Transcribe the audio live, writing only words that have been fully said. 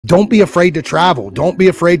don't be afraid to travel. Don't be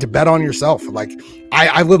afraid to bet on yourself. Like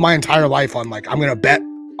I live my entire life on like, I'm going to bet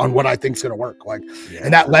on what I think is going to work. Like,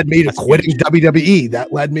 and that led me to quitting WWE.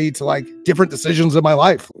 That led me to like different decisions in my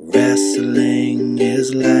life. Wrestling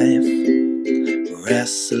is life.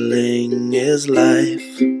 Wrestling is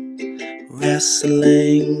life.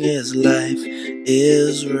 Wrestling is life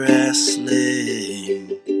is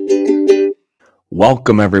wrestling.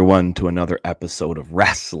 Welcome, everyone, to another episode of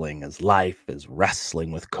Wrestling is Life is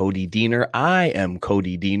Wrestling with Cody Diener. I am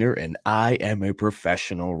Cody Diener, and I am a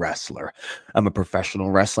professional wrestler. I'm a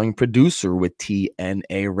professional wrestling producer with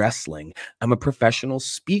TNA Wrestling. I'm a professional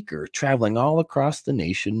speaker, traveling all across the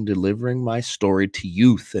nation, delivering my story to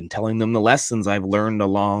youth and telling them the lessons I've learned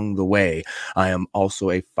along the way. I am also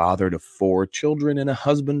a father to 4 children and a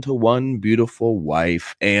husband to 1 beautiful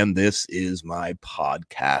wife, and this is my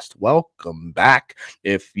podcast. Welcome back.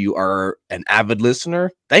 If you are an avid listener,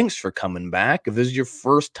 thanks for coming back. If this is your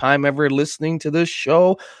first time ever listening to this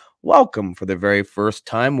show, welcome for the very first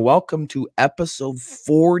time. Welcome to episode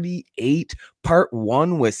 48, part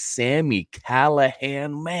 1 with Sami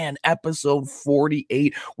Callihan. Man, episode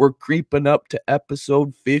 48. We're creeping up to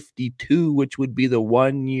episode 52, which would be the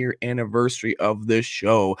 1-year anniversary of this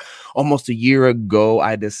show. Almost a year ago,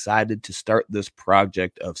 I decided to start this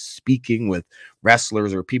project of speaking with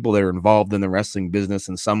wrestlers or people that are involved in the wrestling business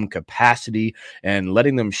in some capacity and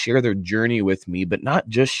letting them share their journey with me, but not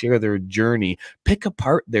just share their journey, pick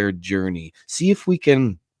apart their journey, see if we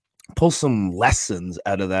can pull some lessons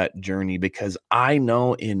out of that journey, because I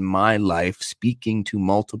know in my life, speaking to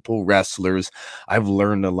multiple wrestlers, I've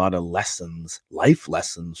learned a lot of lessons, life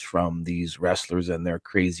lessons from these wrestlers and their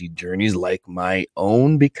crazy journeys like my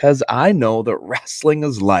own, because I know that wrestling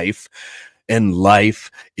is life and life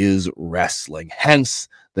is wrestling. Hence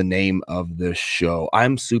the name of this show.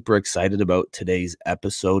 I'm super excited about today's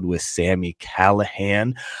episode with Sami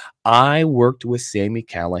Callihan. I worked with Sami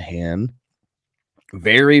Callihan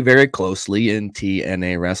very, very closely in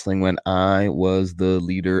TNA Wrestling when I was the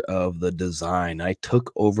leader of the design. I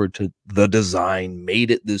took over to the design, made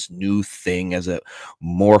it this new thing as it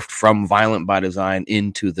morphed from Violent by Design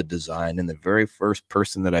into the design. And the very first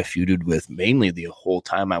person that I feuded with, mainly the whole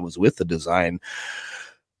time I was with the design,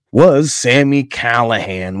 was Sami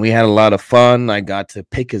Callihan. We had a lot of fun. I got to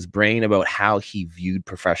pick his brain about how he viewed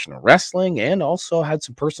professional wrestling and also had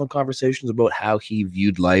some personal conversations about how he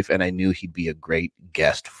viewed life, and I knew he'd be a great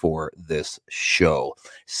guest for this show.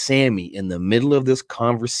 Sami, in the middle of this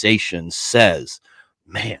conversation, says,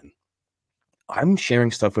 man, I'm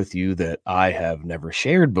sharing stuff with you that I have never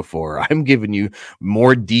shared before. I'm giving you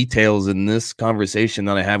more details in this conversation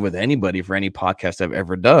than I have with anybody for any podcast I've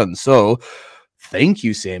ever done. So thank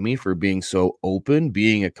you, Sami, for being so open,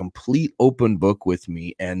 being a complete open book with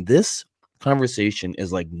me. And this conversation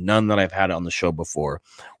is like none that I've had on the show before.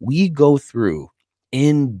 We go through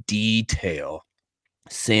in detail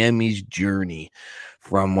Sami's journey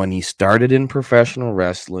from when he started in professional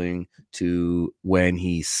wrestling to when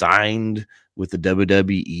he signed with the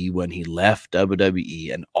WWE, when he left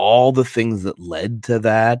WWE, and all the things that led to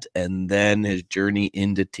that, and then his journey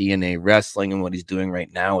into TNA Wrestling and what he's doing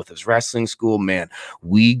right now with his wrestling school. Man,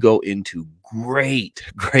 we go into great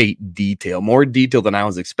detail, more detail than I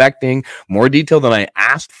was expecting, more detail than I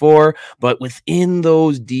asked for. But within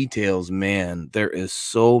those details, man, there is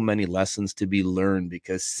so many lessons to be learned,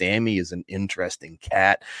 because Sami is an interesting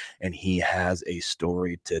cat and he has a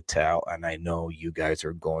story to tell. And I know you guys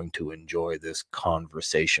are going to enjoy this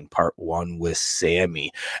conversation, part 1 with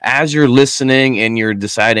Sami. As you're listening and you're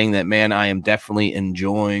deciding that, man, I am definitely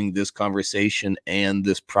enjoying this conversation and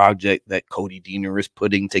this project that Cody Diener is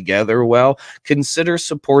putting together, well, consider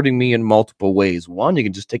supporting me in multiple ways. One, you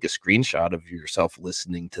can just take a screenshot of yourself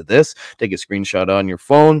listening to this, take a screenshot on your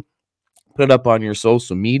phone, put it up on your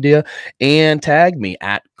social media, and tag me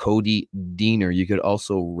at Cody Diener. You could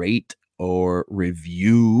also rate or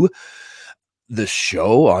review the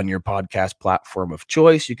show on your podcast platform of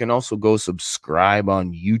choice. You can also go subscribe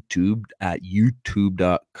on YouTube at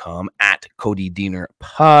youtube.com at Cody Diener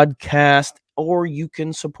Podcast. Or you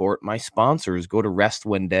can support my sponsors. Go to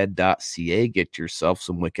restwhendead.ca, get yourself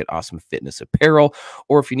some wicked awesome fitness apparel.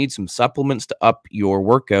 Or if you need some supplements to up your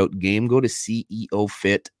workout game, go to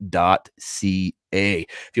ceofit.ca.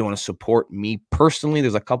 If you want to support me personally,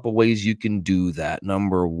 there's a couple ways you can do that.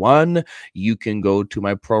 Number 1, you can go to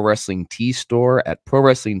my Pro Wrestling Tee store at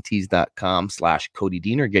prowrestlingtees.com/Cody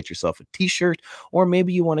Diener. Get yourself a t-shirt, or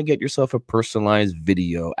maybe you want to get yourself a personalized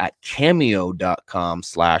video at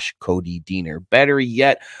cameo.com/Cody Diener. Better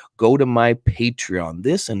yet, go to my Patreon.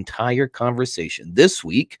 This entire conversation this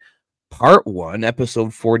week Part 1,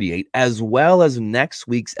 episode 48, as well as next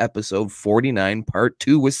week's episode 49, part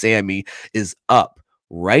 2 with Sami, is up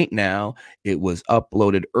right now. It was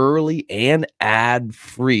uploaded early and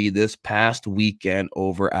ad-free this past weekend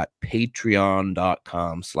over at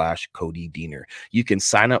patreon.com/Cody Diener. You can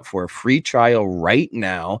sign up for a free trial right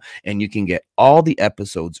now, and you can get all the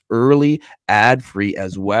episodes early, ad-free,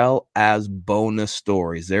 as well as bonus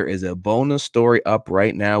stories. There is a bonus story up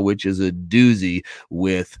right now, which is a doozy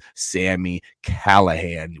with Sami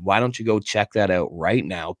Callihan. Why don't you go check that out right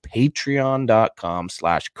now?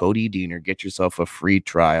 Patreon.com/Cody Diener. Get yourself a free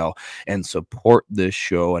trial and support this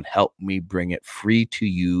show and help me bring it free to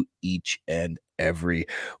you each and every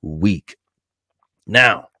week.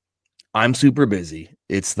 Now, I'm super busy.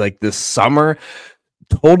 It's like this summer.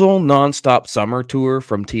 Total nonstop summer tour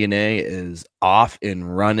from TNA is off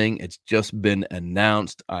and running. It's just been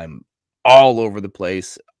announced. I'm all over the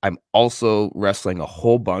place. I'm also wrestling a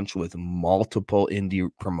whole bunch with multiple indie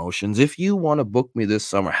promotions. If you want to book me this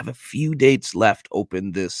summer, I have a few dates left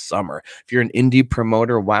open this summer. If you're an indie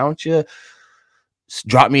promoter, why don't you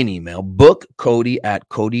drop me an email, book Cody at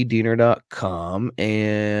codydiener.com,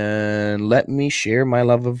 and let me share my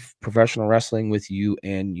love of professional wrestling with you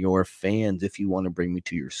and your fans. If you want to bring me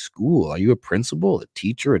to your school, are you a principal, a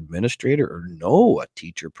teacher, administrator, or know a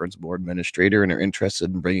teacher, principal, or administrator, and are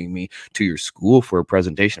interested in bringing me to your school for a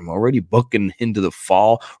presentation? I'm already booking into the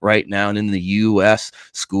fall right now, and in the U.S.,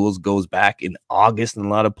 schools goes back in August in a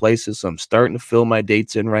lot of places, so I'm starting to fill my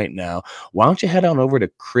dates in right now. Why don't you head on over to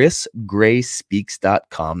chrisgrayspeaks.com.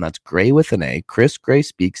 That's Gray with an A,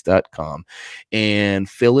 chrisgrayspeaks.com, and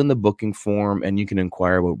fill in the booking form, and you can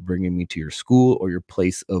inquire about bringing me to your school or your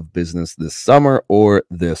place of business this summer or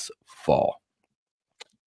this fall.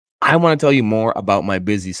 I want to tell you more about my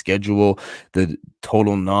busy schedule, the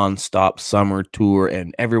total nonstop summer tour,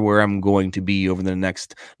 and everywhere I'm going to be over the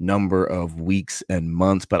next number of weeks and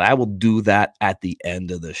months, but I will do that at the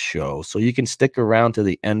end of the show. So you can stick around to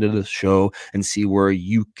the end of the show and see where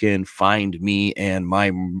you can find me and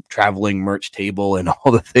my traveling merch table and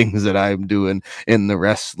all the things that I'm doing in the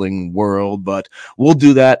wrestling world, but we'll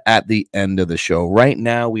do that at the end of the show. Right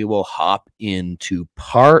now, we will hop into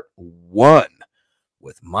part 1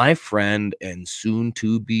 with my friend and soon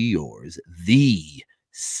to be yours, the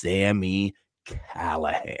Sami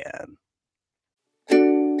Callihan.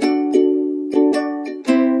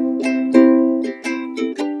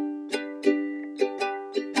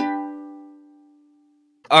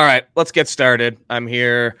 All right, let's get started. I'm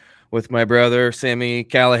here with my brother, Sami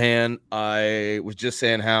Callihan. I was just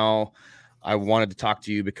saying how I wanted to talk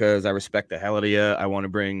to you because I respect the hell out of you. I want to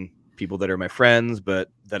bring people that are my friends, but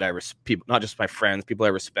that people, not just my friends, people I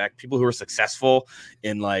respect, people who are successful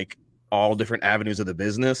in like all different avenues of the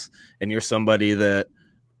business. And you're somebody that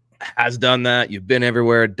has done that. You've been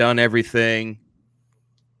everywhere, done everything,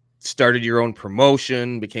 started your own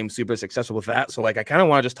promotion, became super successful with that. So like, I kind of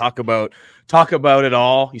want to just talk about it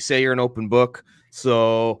all. You say you're an open book.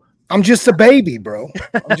 So I'm just a baby, bro.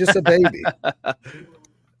 I'm just a baby.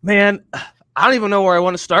 Man, I don't even know where I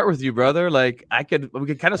want to start with you, brother. Like we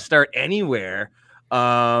could kind of start anywhere.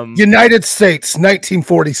 United States,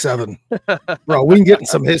 1947. Bro, we can get in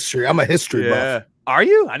some history. I'm a history buff. Are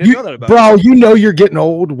you? I didn't know that about bro, you know you're getting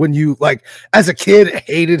old when you, like, as a kid,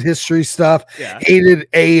 hated history stuff, hated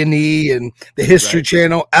A&E and the History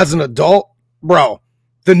Channel. As an adult, bro,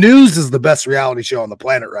 the news is the best reality show on the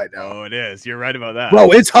planet right now. Oh, it is. You're right about that.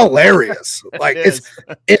 Bro, it's hilarious. Like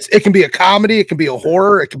it can be a comedy, it can be a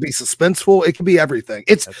horror, it can be suspenseful, it can be everything.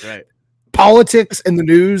 That's right. Politics and the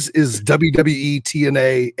news is WWE,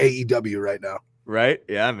 TNA, AEW right now. Right?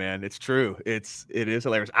 Yeah, man. It's true. It is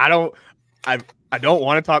hilarious. I don't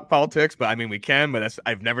want to talk politics, but I mean we can, but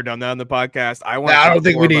I've never done that on the podcast. I don't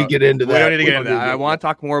think we need to get into that. We don't need to get into that. I want to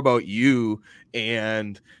talk more about you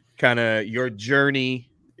and kind of your journey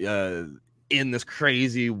in this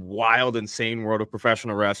crazy, wild, insane world of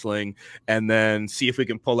professional wrestling, and then see if we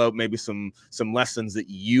can pull out maybe some lessons that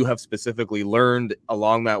you have specifically learned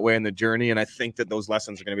along that way in the journey. And I think that those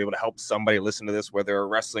lessons are going to be able to help somebody listen to this, whether they're a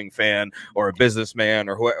wrestling fan or a businessman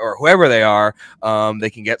or whoever they are. They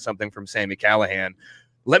can get something from Sami Callihan.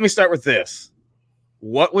 Let me start with this.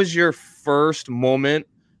 What was your first moment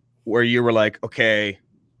where you were like, okay,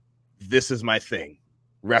 this is my thing?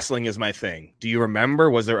 Wrestling is my thing. Do you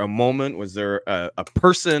remember? Was there a moment? Was there a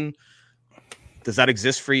person? Does that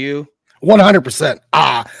exist for you? 100%.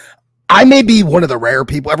 I may be one of the rare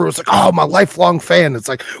people. Everyone's like, oh, I'm a lifelong fan. It's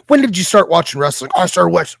like, when did you start watching wrestling? Oh, I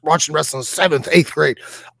started watching wrestling in 7th, 8th grade.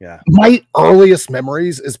 Yeah. My earliest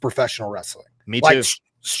memories is professional wrestling. Me too.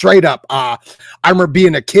 straight up. I remember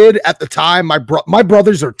being a kid at the time. My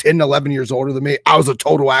brothers are 10, 11 years older than me. I was a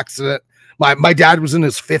total accident. My dad was in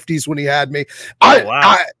his 50s when he had me.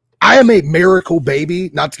 Wow. I am a miracle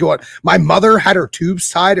baby, not to go on. My mother had her tubes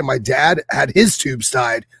tied and my dad had his tubes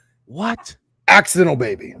tied. What? Accidental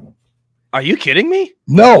baby. Are you kidding me?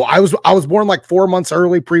 No, I was born like 4 months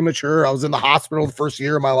early, premature. I was in the hospital the first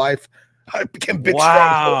year of my life. I became big.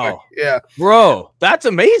 Wow. Yeah. Bro, that's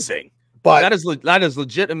amazing. But that is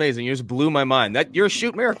legit amazing. You just blew my mind. That you're a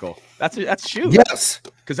shoot miracle. That's shoot. Yes.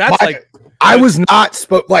 Because that's like I was not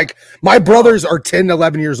like my brothers are 10,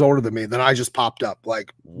 11 years older than me. Then I just popped up.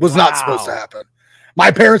 Like was not supposed to happen.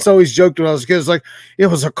 My parents always joked when I was a kid, it's like it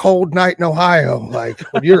was a cold night in Ohio, like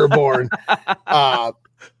when you were born. But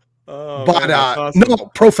awesome. No,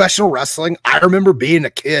 professional wrestling. I remember being a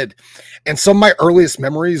kid, and some of my earliest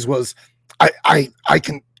memories was I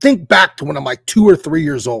can think back to when I'm like 2 or 3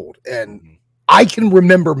 years old, and I can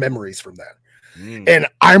remember memories from that. And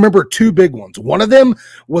I remember 2 big ones. One of them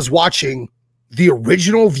was watching the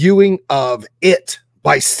original viewing of It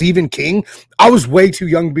by Stephen King. I was way too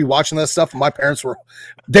young to be watching that stuff. And my parents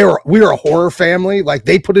we were a horror family. Like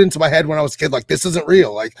they put it into my head when I was a kid, like this isn't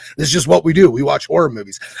real. Like this is just what we do. We watch horror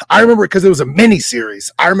movies. I remember it because it was a mini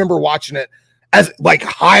series. I remember watching it as like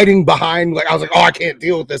hiding behind, like I was like, oh, I can't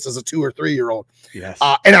deal with this as a 2 or 3 year old. Yes.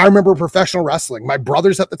 And I remember professional wrestling. My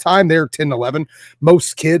brothers at the time, they're 10, 11.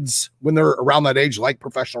 Most kids, when they're around that age, like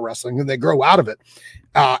professional wrestling and they grow out of it.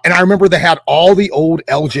 And I remember they had all the old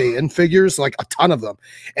LJN figures, like a ton of them.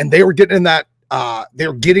 And they were getting in that, they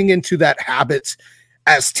were getting into that habit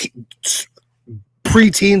as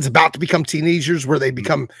preteens about to become teenagers where they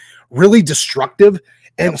become really destructive.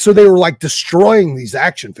 And so they were like destroying these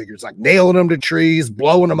action figures, like nailing them to trees,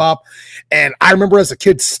 blowing them up. And I remember as a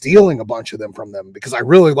kid stealing a bunch of them from them because I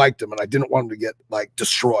really liked them and I didn't want them to get like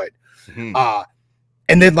destroyed.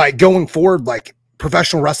 And then like going forward, like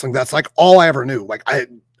professional wrestling, that's like all I ever knew. Like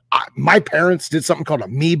my parents did something called a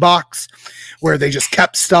me box where they just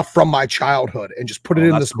kept stuff from my childhood and just put it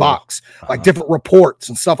in this box, like different reports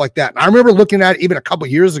and stuff like that. And I remember looking at it even a couple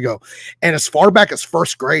years ago, and as far back as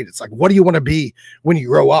first grade, it's like, what do you want to be when you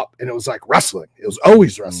grow up? And it was like wrestling. It was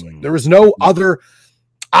always wrestling. There was no other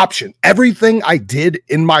option. Everything I did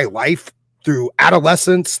in my life through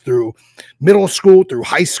adolescence, through middle school, through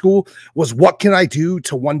high school, was what can I do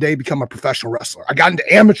to one day become a professional wrestler? I got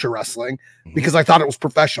into amateur wrestling because I thought it was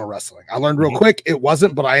professional wrestling. I learned real quick it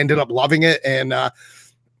wasn't, but I ended up loving it and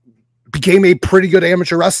became a pretty good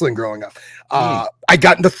amateur wrestling growing up. I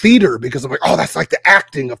got into theater because I'm like, oh, that's like the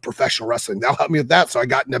acting of professional wrestling. That'll help me with that. So I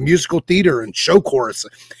got into musical theater and show chorus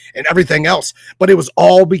and everything else. But it was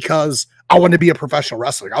all because I wanted to be a professional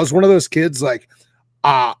wrestler. I was one of those kids like,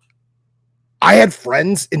 I had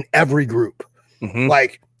friends in every group.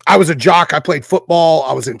 Like I was a jock. I played football.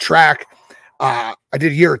 I was in track. I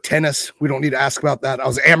did a year of tennis. We don't need to ask about that. I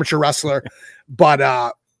was an amateur wrestler, but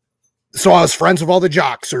so I was friends with all the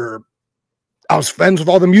jocks, or I was friends with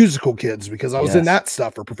all the musical kids because I was in that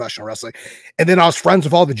stuff for professional wrestling. And then I was friends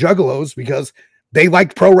with all the juggalos because they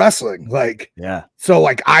liked pro wrestling. Like, so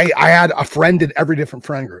like I had a friend in every different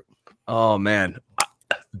friend group. Oh man.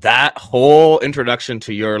 That whole introduction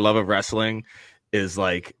to your love of wrestling is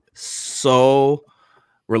like so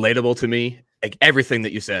relatable to me. Like everything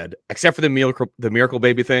that you said, except for the miracle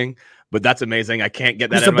baby thing, but that's amazing. I can't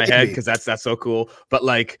get that out of my head because that's so cool. But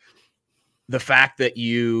like the fact that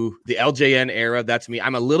the LJN era, that's me.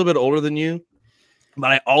 I'm a little bit older than you,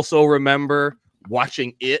 but I also remember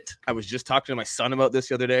watching It. I was just talking to my son about this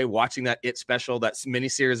the other day, watching that It special, that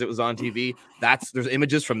miniseries that was on TV. There's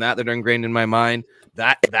images from that are ingrained in my mind.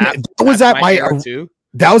 That was at my era too.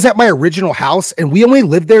 That was at my original house, and we only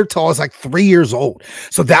lived there till I was like 3 years old.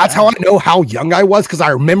 So that's how I know how young I was, because I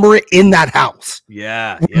remember it in that house.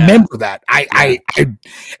 Remember that. And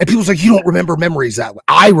people's like, you don't remember memories that way.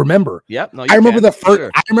 I remember. Yep. No, I remember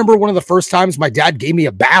I remember one of the first times my dad gave me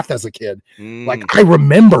a bath as a kid. Like I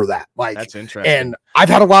remember that. Like that's interesting. And I've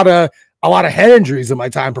had a lot of head injuries in my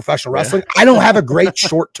time professional wrestling. I don't have a great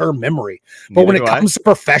short-term memory, but when it comes to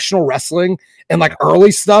professional wrestling and like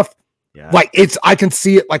early stuff, like I can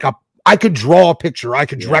see it like I could draw a picture, I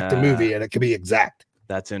could direct a movie, and it could be exact.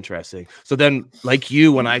 That's interesting. So then, like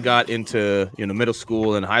you, when I got into middle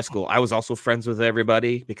school and high school, I was also friends with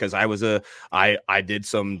everybody because I did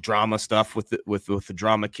some drama stuff with the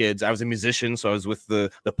drama kids. I was a musician, so I was with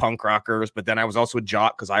the punk rockers. But then I was also a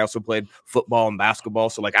jock because I also played football and basketball.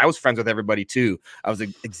 So like I was friends with everybody too. I was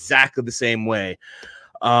exactly the same way.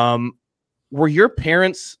 Were your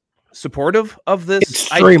parents supportive of this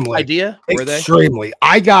idea? Extremely.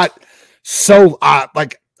 I got so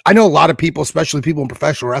like I know a lot of people, especially people in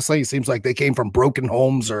professional wrestling, it seems like they came from broken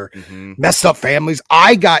homes or messed up families.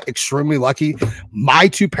 I got extremely lucky. My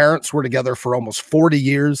two parents were together for almost 40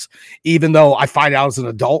 years, even though I find out as an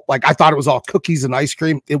adult, like I thought it was all cookies and ice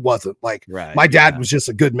cream. It wasn't. Like my dad was just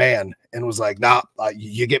a good man and was like, nah,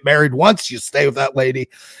 you get married once, you stay with that lady,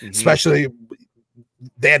 especially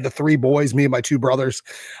they had the 3 boys, me and my 2 brothers.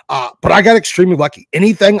 But I got extremely lucky.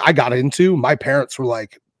 Anything I got into, my parents were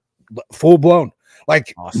like full blown.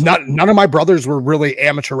 Like none of my brothers were really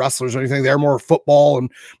amateur wrestlers or anything. They're more football,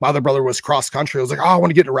 and my other brother was cross country. I was like, oh, I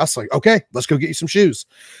want to get into wrestling. Okay, let's go get you some shoes.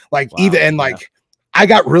 Like I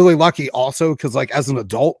got really lucky also because like as an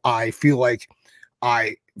adult, I feel like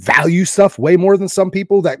I value stuff way more than some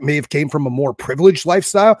people that may have came from a more privileged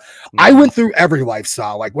lifestyle. I went through every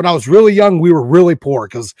lifestyle. Like when I was really young, we were really poor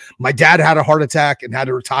because my dad had a heart attack and had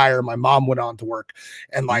to retire. My mom went on to work,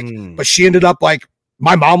 and like, but she ended up like.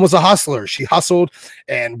 My mom was a hustler. She hustled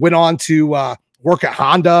and went on to work at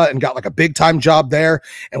Honda and got like a big time job there.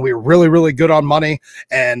 And we were really, really good on money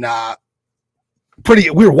and we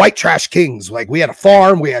were white trash kings. Like we had a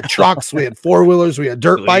farm, we had trucks, we had 4-wheelers, we had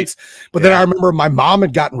dirt bikes. But then I remember my mom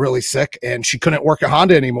had gotten really sick and she couldn't work at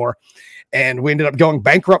Honda anymore. And we ended up going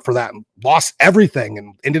bankrupt for that and lost everything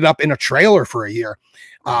and ended up in a trailer for a year.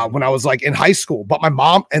 When I was like in high school, but my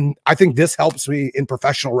mom, and I think this helps me in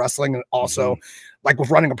professional wrestling and also like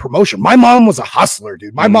with running a promotion. My mom was a hustler,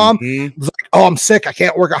 dude. My mom was like, oh, I'm sick. I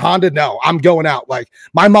can't work at Honda. No, I'm going out. Like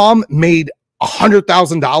my mom made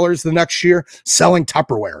 $100,000 the next year selling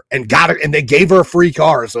Tupperware and got it. And they gave her a free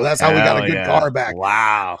car. So that's how we got a good car back.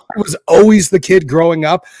 Wow. I was always the kid growing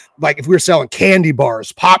up. Like if we were selling candy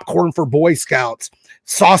bars, popcorn for Boy Scouts,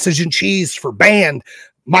 sausage and cheese for band,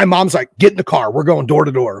 my mom's like, get in the car. We're going door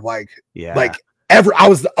to door. Like, I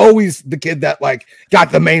was always the kid that like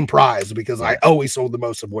got the main prize because I always sold the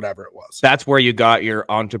most of whatever it was. That's where you got your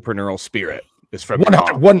entrepreneurial spirit. Is from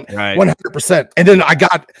 100%. And then I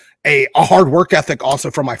got a hard work ethic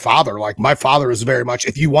also from my father. Like my father is very much,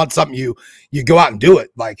 if you want something, you go out and do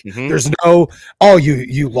it. Like there's no, oh,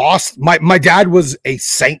 you lost. My dad was a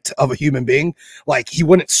saint of a human being. Like he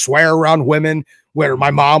wouldn't swear around women, where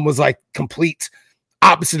my mom was like complete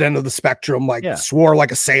opposite end of the spectrum, like swore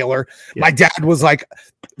like a sailor. My dad was like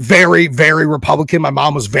very, very Republican. My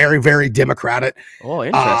mom was very, very Democratic. Oh,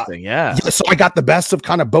 interesting. So I got the best of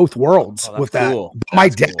kind of both worlds with that. My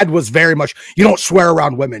dad was very much, you don't swear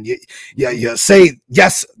around women. You say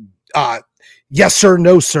yes, yes, sir,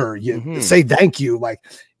 no, sir. You say thank you. Like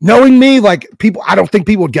knowing me, like people, I don't think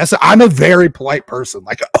people would guess it. I'm a very polite person,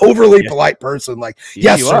 like an overly polite person. Like,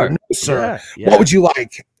 yes, sir, no, sir. What would you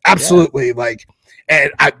like? Absolutely. Like,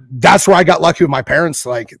 and that's where I got lucky with my parents.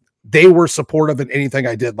 Like they were supportive in anything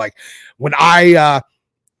I did. Like when I,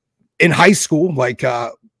 in high school, like,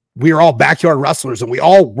 we were all backyard wrestlers and we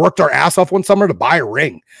all worked our ass off one summer to buy a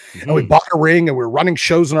ring. And we bought a ring and we were running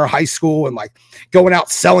shows in our high school and like going out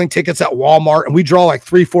selling tickets at Walmart. And we draw like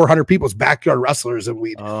 300-400 people as backyard wrestlers. And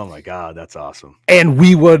oh my God, that's awesome. And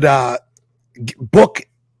we would, book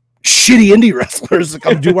shitty indie wrestlers to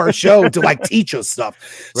come do our show to like teach us stuff.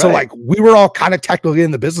 So like we were all kind of technically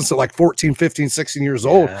in the business at like 14, 15, 16 years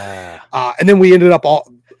old. And then we ended up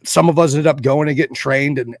some of us ended up going and getting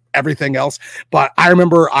trained and everything else. But I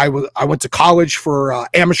remember I went to college for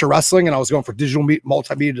amateur wrestling and I was going for digital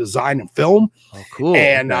multimedia design and film. Oh, cool.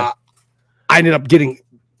 And I ended up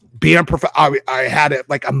I had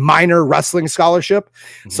like a minor wrestling scholarship.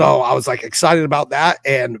 So I was like excited about that.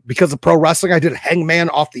 And because of pro wrestling, I did a hangman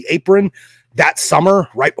off the apron that summer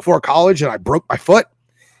right before college and I broke my foot.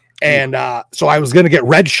 And so I was going to get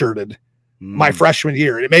redshirted my freshman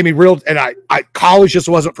year. And it made me college just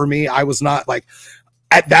wasn't for me. I was not like,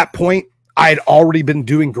 at that point, I had already been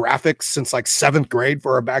doing graphics since like 7th grade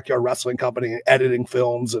for a backyard wrestling company and editing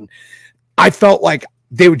films. And I felt like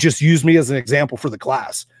they would just use me as an example for the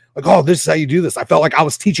class. Like, oh, this is how you do this. I felt like I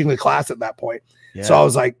was teaching the class at that point. So I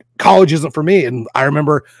was like, college isn't for me. And I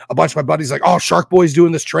remember a bunch of my buddies like, oh, Shark Boy's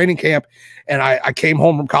doing this training camp. And I came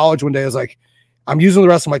home from college one day. I was like, I'm using the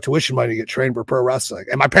rest of my tuition money to get trained for pro wrestling.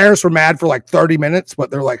 And my parents were mad for like 30 minutes, but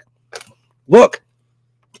they're like, look,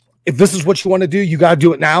 if this is what you want to do, you got to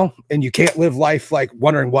do it now. And you can't live life like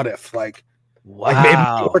wondering what if. Like,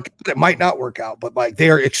 wow. Like maybe it might not work out, but like they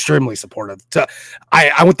are extremely supportive.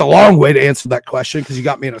 I went the long way to answer that question because you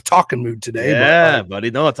got me in a talking mood today. Yeah, buddy.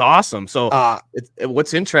 No, it's awesome. So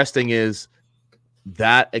what's interesting is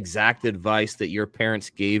that exact advice that your parents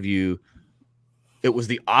gave you. It was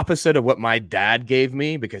the opposite of what my dad gave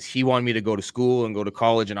me because he wanted me to go to school and go to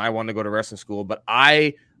college, and I wanted to go to wrestling school. But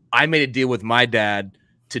I made a deal with my dad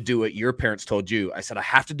to do what your parents told you. I said, I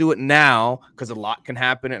have to do it now because a lot can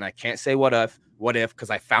happen and I can't say what What if? Because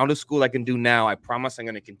I found a school I can do now. I promise I'm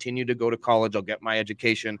going to continue to go to college. I'll get my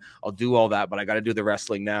education. I'll do all that, but I got to do the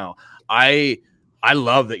wrestling now. I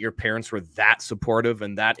love that your parents were that supportive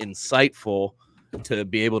and that insightful to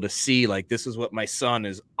be able to see, like, this is what my son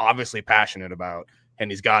is obviously passionate about,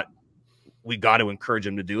 and we got to encourage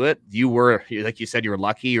him to do it. You were, like you said, you were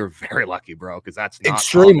lucky. You're very lucky, bro, because that's not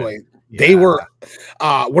extremely common. They were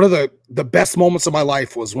one of the best moments of my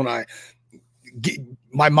life was when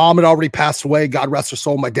my mom had already passed away, God rest her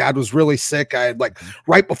soul. My dad was really sick. I had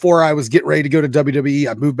right before I was getting ready to go to WWE,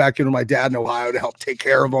 I moved back into my dad in Ohio to help take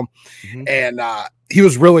care of him. And he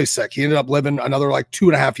was really sick. He ended up living another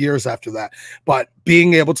 2.5 years after that. But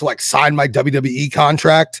being able to sign my WWE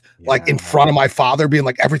contract, in front of my father, being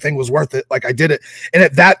everything was worth it. I did it. And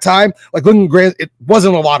at that time, looking grand, it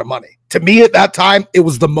wasn't a lot of money. To me at that time, it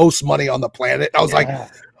was the most money on the planet. I was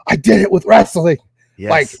I did it with wrestling.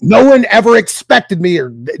 Yes. No one ever expected me,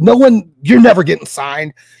 or you're never getting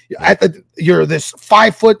signed. You're this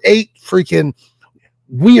 5'8" freaking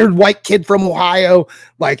weird white kid from Ohio.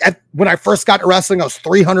 When I first got to wrestling, I was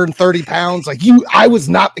 330 pounds. I was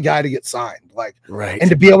not the guy to get signed. And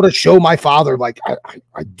to be able to show my father, I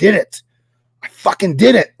did it. I fucking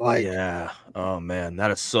did it. Oh man, that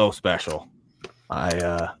is so special.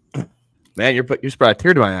 Man, you brought a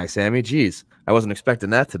tear to my eye, Sammy. Jeez, I wasn't expecting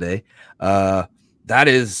that today. That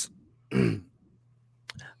is,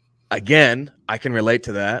 again, I can relate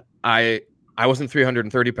to that. I wasn't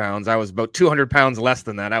 330 pounds. I was about 200 pounds less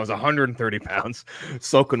than that. I was 130 pounds,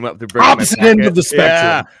 soaking wet the brick. Opposite end of the spectrum.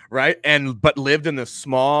 Yeah, right. But lived in this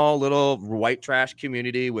small little white trash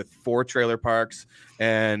community with 4 trailer parks,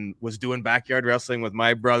 and was doing backyard wrestling with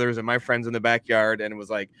my brothers and my friends in the backyard. And it was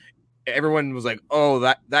everyone was oh,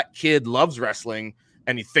 that kid loves wrestling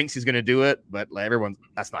and he thinks he's going to do it, but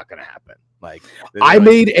that's not going to happen. I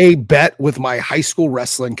made a bet with my high school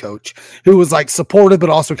wrestling coach, who was supportive, but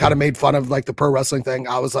also kind of made fun of the pro wrestling thing.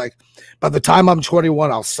 I was by the time I'm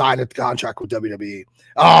 21, I'll sign a contract with WWE.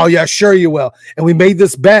 Oh yeah, sure you will. And we made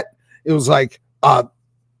this bet. It was a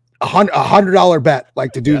 $100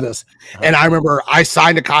 bet, to do this. And I remember I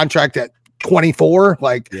signed a contract at 24,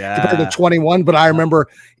 compared to 21. But I remember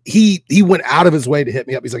he went out of his way to hit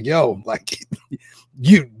me up. He's yo,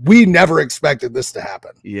 we never expected this to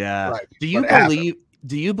happen. Yeah. Do you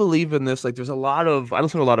believe in this? There's a lot of, I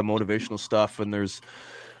listen to a lot of motivational stuff, and there's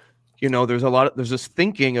this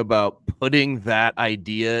thinking about putting that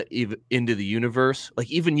idea into the universe.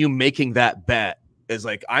 Even you making that bet is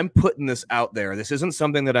I'm putting this out there. This isn't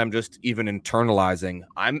something that I'm just even internalizing.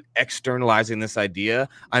 I'm externalizing this idea.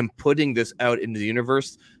 I'm putting this out into the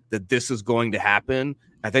universe that this is going to happen.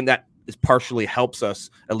 I think that is partially helps us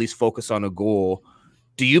at least focus on a goal.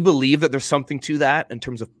 Do you believe that there's something to that in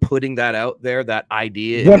terms of putting that out there, that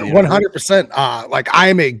idea? 100%. I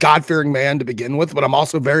am a God-fearing man to begin with, but I'm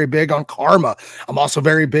also very big on karma. I'm also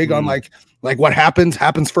very big on what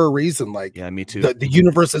happens for a reason. Yeah, me too. The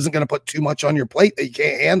universe isn't going to put too much on your plate that you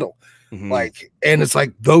can't handle. And it's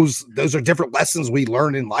those are different lessons we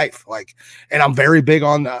learn in life. And I'm very big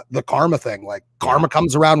on the karma thing. Karma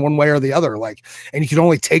comes around one way or the other. And you can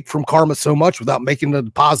only take from karma so much without making a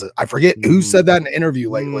deposit. I forget who said that in an interview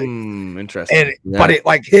lately. Interesting. But it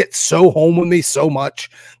hit so home with me so much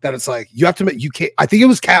that it's you have to make, you can't, I think it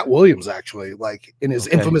was Cat Williams actually, in his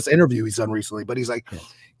infamous interview he's done recently, but he's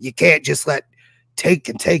you can't just let take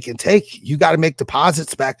and take and take. You got to make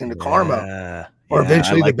deposits back into karma. Or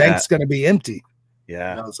eventually the bank's going to be empty.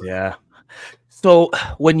 Yeah. So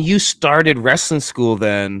when you started wrestling school,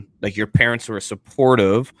 then your parents were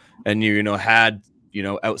supportive, and you had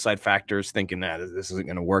outside factors thinking that this isn't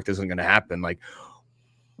going to work, this isn't going to happen.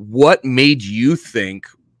 What made you think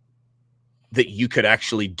that you could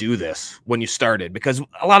actually do this when you started? Because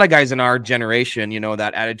a lot of guys in our generation,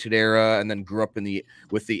 that Attitude Era, and then grew up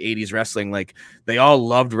with the 80s wrestling, they all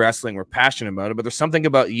loved wrestling, were passionate about it, but there's something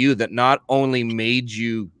about you that not only made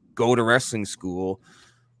you go to wrestling school,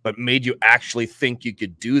 but made you actually think you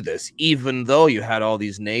could do this, even though you had all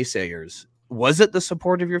these naysayers. Was it the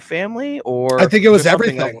support of your family, or? I think it was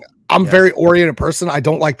everything. I'm a very oriented person. I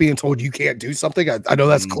don't like being told you can't do something. I know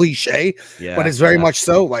that's cliche, but it's very much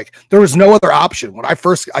so. There was no other option. When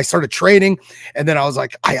I started training, and then I was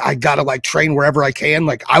I gotta train wherever I can.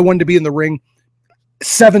 I wanted to be in the ring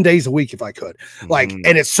 7 days a week if I could. And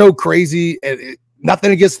it's so crazy. And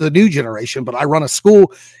nothing against the new generation, but I run a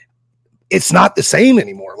school. It's not the same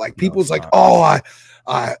anymore. People's oh,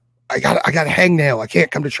 I got a hangnail. I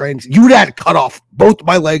can't come to training. You would have to cut off both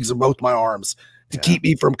my legs and both my arms to keep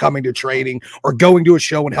me from coming to training or going to a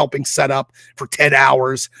show and helping set up for 10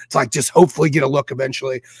 hours to like just hopefully get a look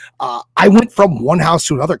eventually. I went from one house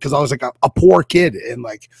to another because I was like a poor kid, and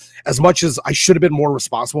like as much as I should have been more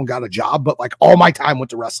responsible and got a job, but like all my time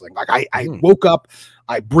went to wrestling. Like I woke up,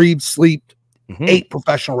 I breathed, sleep, ate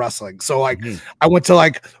professional wrestling. So like I went to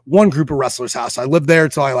like one group of wrestlers' house. I lived there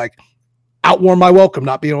till I like outwore my welcome,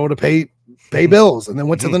 not being able to pay bills, and then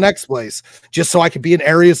went to the next place just so I could be in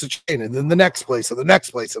areas of chain, and then the next place and the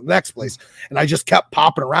next place and the next place. And I just kept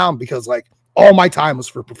popping around because like all my time was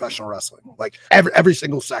for professional wrestling, like every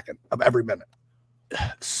single second of every minute.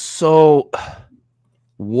 So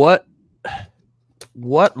what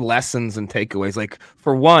lessons and takeaways, like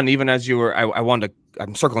for one, even as you were,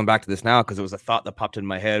 I'm circling back to this now because it was a thought that popped in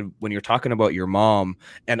my head when you're talking about your mom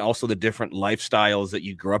and also the different lifestyles that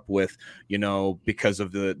you grew up with, you know, because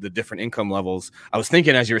of the different income levels. I was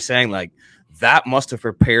thinking as you were saying, like, that must have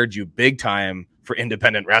prepared you big time for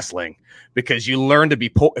independent wrestling, because you learn to be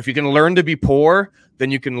poor. If you can learn to be poor, then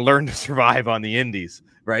you can learn to survive on the indies.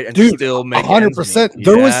 Right. And dude, still make 100%.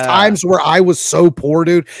 There was times where I was so poor,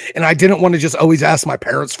 dude, and I didn't want to just always ask my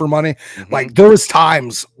parents for money. Like there was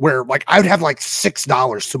times where like I would have like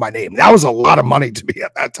 $6 to my name. That was a lot of money to me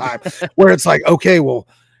at that time, where it's like, okay, well,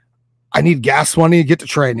 I need gas money to get to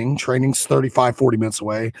training. Training's 40 minutes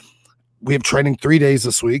away. We have training 3 days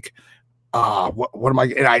this week. What am I?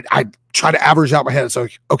 And I try to average out my head. So,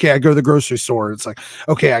 okay, I go to the grocery store. It's like,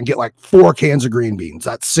 okay, I get like 4 cans of green beans.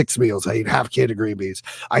 That's 6 meals. I eat half a can of green beans.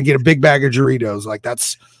 I get a big bag of Doritos. Like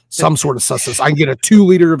that's some sort of sustenance. I can get a 2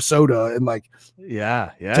 liter of soda and like,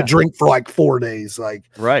 to drink for like 4 days. Like,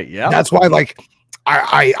 right. Yeah. That's why like,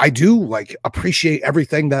 I do like appreciate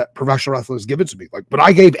everything that professional wrestling has given to me. Like, but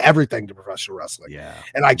I gave everything to professional wrestling. Yeah.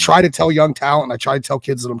 And I try to tell young talent, and I try to tell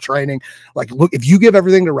kids that I'm training, like, look, if you give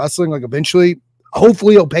everything to wrestling, like eventually,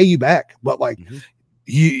 hopefully it'll pay you back. But like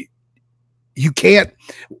you can't.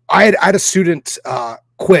 I had a student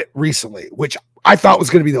quit recently, which I thought was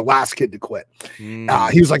going to be the last kid to quit. He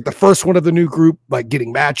was like the first one of the new group, like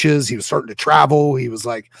getting matches. He was starting to travel. He was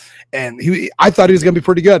like, and I thought he was going to be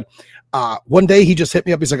pretty good. One day he just hit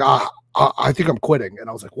me up. He's like, I think I'm quitting. And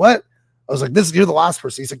I was like, what? I was like, you're the last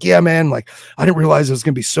person. He's like, yeah, man. Like, I didn't realize it was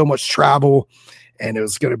going to be so much travel, and it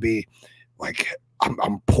was going to be like,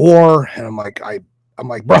 I'm poor. And I'm like,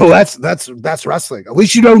 bro, that's wrestling. At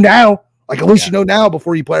least you know now, like, at least you know now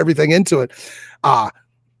before you put everything into it.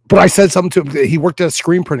 But I said something to him. He worked at a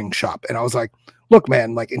screen printing shop. And I was like, look,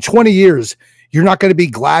 man, like in 20 years, you're not going to be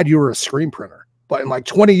glad you were a screen printer. But in like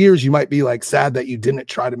 20 years, you might be like sad that you didn't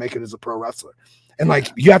try to make it as a pro wrestler. And like,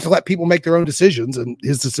 you have to let people make their own decisions. And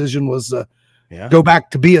his decision was go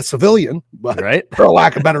back to be a civilian, but for a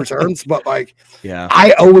lack of better terms. But like,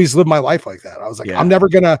 I always lived my life like that. I was like, I'm never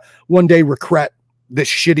going to one day regret this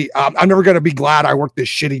shitty. I'm never going to be glad I worked this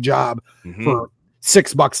shitty job for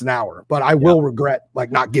 $6 an hour, but I will regret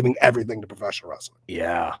like not giving everything to professional wrestling.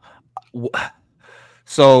 Yeah.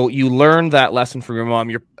 So you learned that lesson from your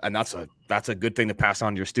mom. And that's a good thing to pass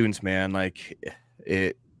on to your students, man. Like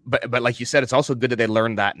it, but like you said, it's also good that they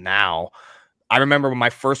learn that now. I remember my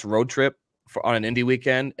first road trip on an indie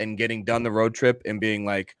weekend and getting done the road trip and being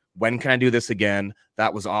like, when can I do this again?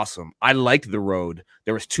 That was awesome. I liked the road.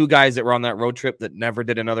 There was 2 guys that were on that road trip that never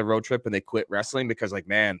did another road trip, and they quit wrestling because like,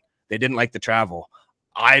 man, they didn't like the travel.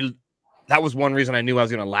 That was one reason I knew I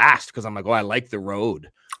was going to last, because I'm like, oh, I like the road.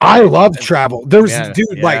 I love travel. There's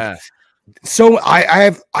like, so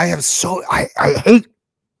I hate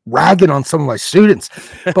ragging on some of my students,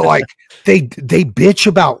 but like they bitch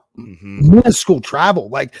about middle school travel.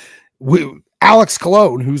 Like Alex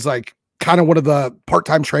Colon, who's like kind of one of the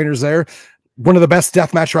part-time trainers there, one of the best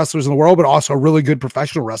deathmatch wrestlers in the world, but also a really good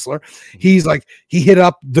professional wrestler. He's like, he hit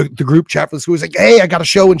up the group chat for the school. He's like, hey, I got a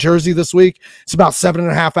show in Jersey this week. It's about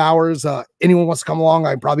 7.5 hours. Anyone wants to come along,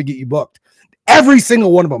 I can probably get you booked. Every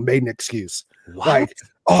single one of them made an excuse. What? Like,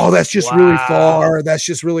 oh, that's just really far. That's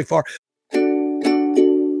just really far.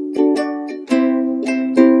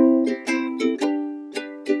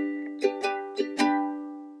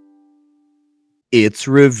 It's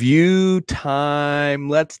review time.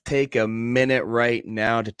 Let's take a minute right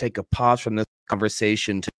now to take a pause from this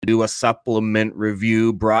conversation to do a supplement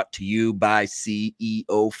review brought to you by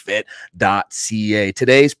CEOFit.ca.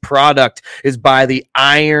 Today's product is by the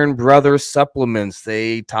Iron Brothers Supplements.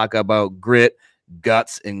 They talk about grit,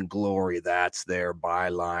 guts, and glory. That's their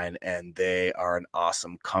byline, and they are an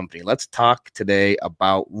awesome company. Let's talk today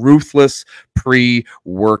about Ruthless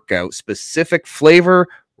Pre-Workout. Specific flavor,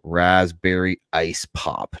 raspberry ice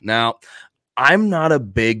pop. Now, I'm not a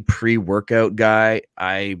big pre-workout guy.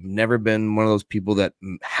 I've never been one of those people that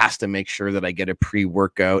has to make sure that I get a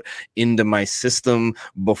pre-workout into my system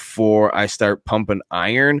before I start pumping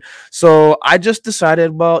iron. So I just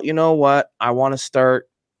decided, well, you know what? I want to start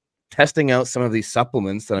testing out some of these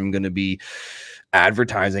supplements that I'm going to be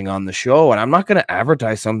advertising on the show, and I'm not going to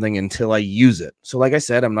advertise something until I use it. So like I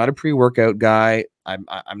said, I'm not a pre-workout guy. I'm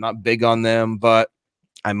not big on them, but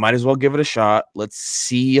I might as well give it a shot. Let's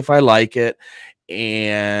see if I like it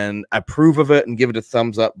and approve of it and give it a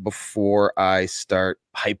thumbs up before I start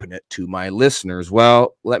hyping it to my listeners.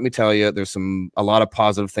 Well, let me tell you, there's a lot of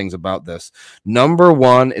positive things about this. Number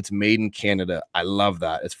one, it's made in Canada. I love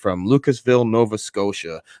that. It's from Lucasville, Nova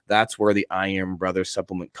Scotia. That's where the Iron Brothers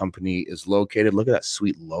Supplement Company is located. Look at that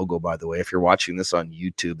sweet logo, by the way. If you're watching this on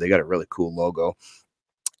YouTube, they got a really cool logo.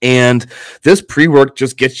 And this pre-work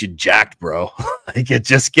just gets you jacked, bro. Like, it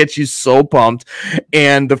just gets you so pumped.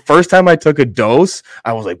 And the first time I took a dose,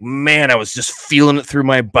 I was like, man, I was just feeling it through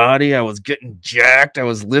my body. I was getting jacked. I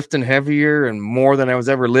was lifting heavier and more than I was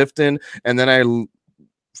ever lifting. And then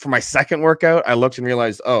for my second workout, I looked and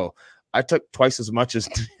realized, oh, I took twice as much as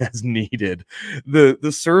needed. The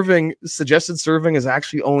suggested serving is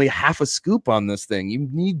actually only half a scoop on this thing. You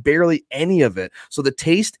need barely any of it. So the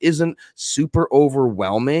taste isn't super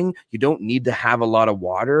overwhelming. You don't need to have a lot of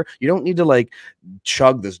water. You don't need to like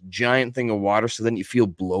chug this giant thing of water so then you feel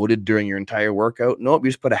bloated during your entire workout. Nope,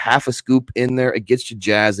 you just put a half a scoop in there. It gets you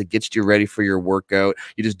jazzed. It gets you ready for your workout.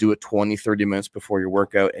 You just do it 20-30 minutes before your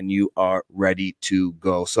workout and you are ready to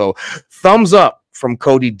go. So thumbs up from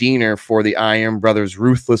Cody Diener for the Iron Brothers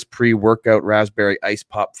Ruthless Pre-Workout Raspberry Ice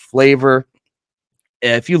Pop flavor.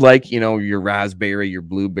 If you like, your raspberry, your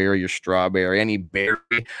blueberry, your strawberry, any berry,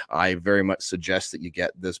 I very much suggest that you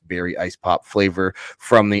get this berry ice pop flavor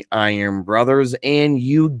from the Iron Brothers, and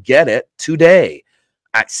you get it today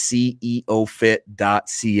at ceofit.ca.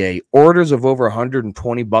 Orders of over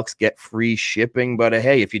 $120 get free shipping. But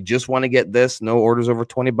hey, if you just want to get this, no orders over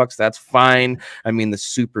 $20, that's fine. I mean, the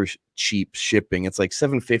super cheap shipping. It's like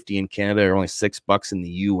 $7.50 in Canada or only $6 in the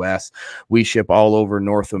US. We ship all over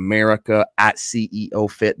North America at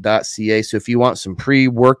ceofit.ca. So if you want some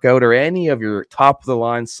pre-workout or any of your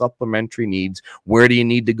top-of-the-line supplementary needs, where do you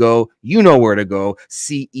need to go? You know where to go.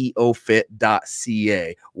 ceofit.ca.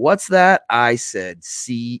 What's that? I said ceofit.ca.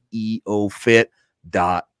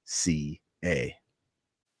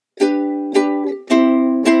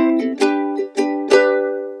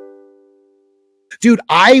 Dude,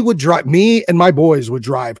 me and my boys would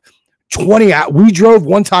drive 20 hours. We drove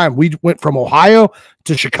one time. We went from Ohio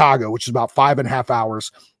to Chicago, which is about 5.5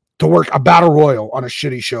 hours, to work a battle royal on a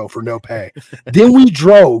shitty show for no pay. Then we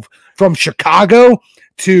drove from Chicago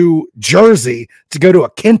to Jersey to go to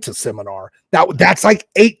a Kenta seminar. That's like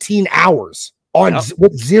 18 hours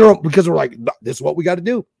with zero, because we're like, this is what we got to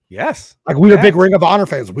do. Yes. Like, we were big Ring of Honor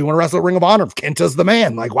fans. We want to wrestle at Ring of Honor. Kenta's the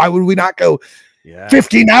man. Like, why would we not go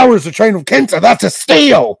 15 hours to train with Kenta? That's a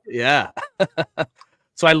steal. Yeah.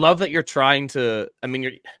 So I love that you're trying to, I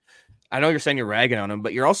mean, I know you're saying you're ragging on them,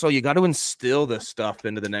 but you got to instill this stuff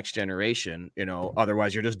into the next generation,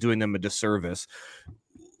 otherwise you're just doing them a disservice.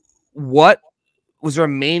 What was there a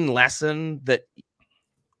main lesson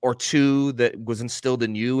or two that was instilled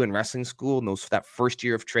in you in wrestling school in that first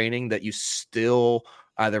year of training that you still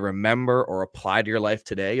either remember or apply to your life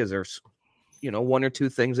today? Is there one or two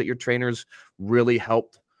things that your trainers really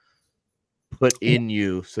helped put in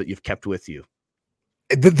you so that you've kept with you?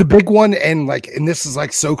 The big one, and this is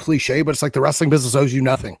like so cliche, but it's like the wrestling business owes you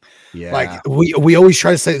nothing. Yeah. Like we always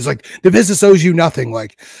try to say, it's like the business owes you nothing.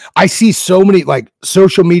 Like, I see so many, like,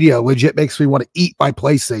 social media legit makes me want to eat my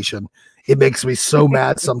PlayStation. It makes me so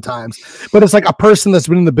mad sometimes. But it's like a person that's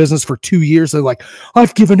been in the business for 2 years. They're like,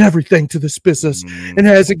 I've given everything to this business and it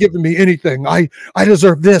hasn't given me anything. I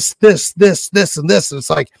deserve this, and this. And it's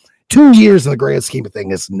like 2 years in the grand scheme of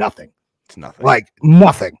things is nothing. It's nothing. Like,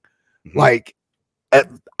 nothing. Like,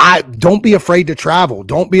 I don't be afraid to travel.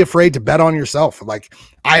 Don't be afraid to bet on yourself. Like,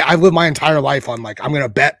 I live my entire life on, like, I'm going to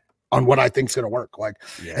bet on what I think is going to work. Like,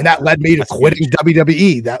 and that led me to quitting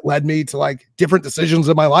WWE. That led me to, like, different decisions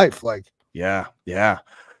in my life. Like, yeah.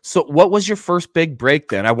 So what was your first big break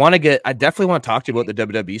then? I definitely want to talk to you about the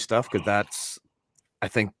WWE stuff, because I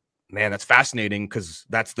think, man, that's fascinating, because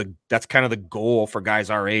that's kind of the goal for guys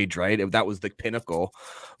our age, right? If that was the pinnacle.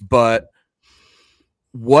 But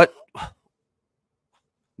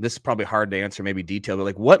this is probably hard to answer, maybe detailed, but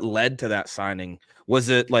like, what led to that signing? Was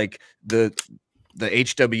it like the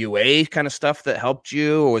HWA kind of stuff that helped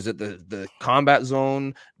you, or was it the Combat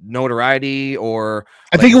Zone notoriety, or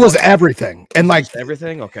I think it was everything, and like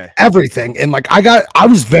everything. Okay, everything, and like I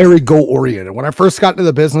was very goal oriented when I first got into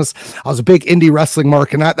the business. I was a big indie wrestling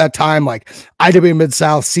mark, and at that time, like IW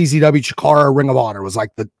Mid-South, CZW, Chikara, Ring of Honor was like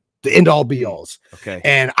the end all be alls. Okay,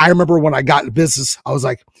 and I remember when I got into business, I was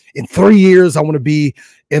like, in 3 years, I want to be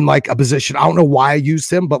in like a position. I don't know why I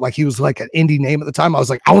used him, but like he was like an indie name at the time. I was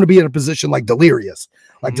like, I want to be in a position like Delirious.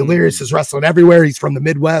 Like Delirious is wrestling everywhere. He's from the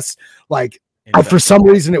Midwest. Like for some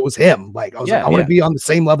reason it was him. Like I was like, I want to be on the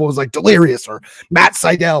same level as like Delirious or Matt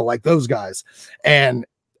Sydal, like those guys. And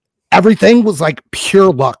everything was like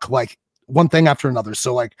pure luck, like one thing after another.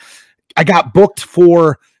 So like I got booked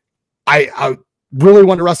for, I really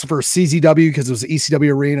wanted to wrestle for CZW because it was the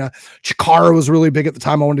ECW arena. Chikara was really big at the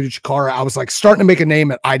time. I wanted to do Chikara. I was like starting to make a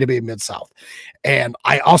name at IW Mid-South. And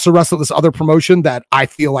I also wrestled this other promotion that I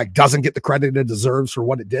feel like doesn't get the credit it deserves for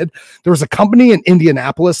what it did. There was a company in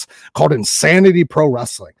Indianapolis called Insanity Pro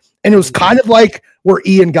Wrestling. And it was kind of like where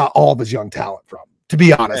Ian got all of his young talent from, to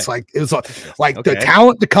be honest. Like it was like the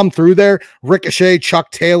talent to come through there, Ricochet,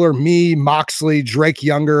 Chuck Taylor, me, Moxley, Drake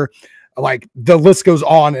Younger, like the list goes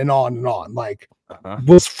on and on and on. Like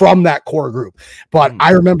was from that core group. But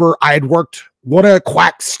I remember I had worked one of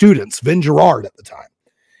Quack's students, Vin Gerard, at the time.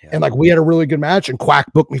 And like we had a really good match, and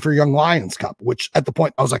Quack booked me for Young Lions Cup, which at the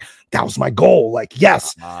point I was like, that was my goal. Like,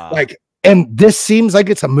 yes, like, and this seems like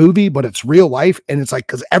it's a movie, but it's real life. And it's like,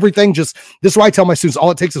 because everything just, this is why I tell my students,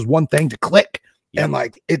 all it takes is one thing to click. And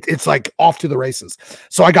like it's like off to the races.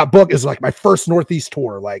 So I got booked. It was like my first Northeast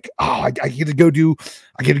tour. Like, oh, I get to go do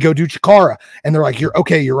Chikara. And they're like,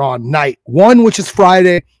 you're on night 1, which is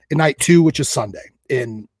Friday, and night 2, which is Sunday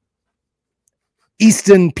in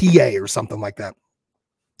Easton, PA, or something like that.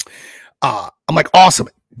 I'm like, awesome.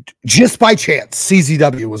 Just by chance,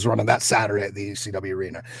 CZW was running that Saturday at the ECW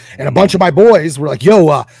arena, and a bunch of my boys were like,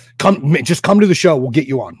 yo, come to the show. We'll get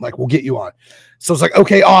you on. Like, we'll get you on. So it's like,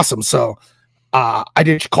 okay, awesome. So I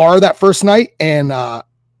did Chikara that first night, and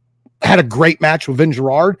had a great match with Vin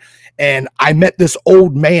Gerard, and I met this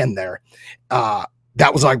old man there.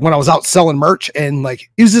 That was like when I was out selling merch, and like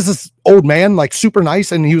he was just this old man, like super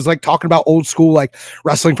nice, and he was like talking about old school like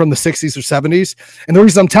wrestling from the 60s or 70s. And the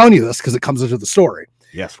reason I'm telling you this because it comes into the story.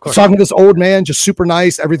 Yes, of course. Talking to this old man, just super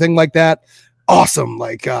nice, everything like that. Awesome.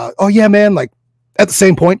 Like, oh yeah, man. Like at the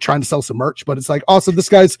same point, trying to sell some merch, but it's like, awesome. This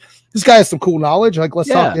guy has some cool knowledge. Like, let's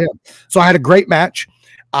talk to him. So I had a great match.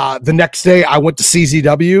 The next day I went to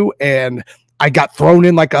CZW, and I got thrown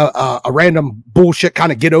in like a random bullshit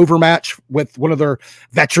kind of get over match with one of their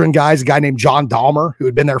veteran guys, a guy named John Dahmer, who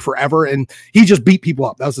had been there forever. And he just beat people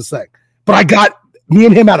up. That was his thing. But me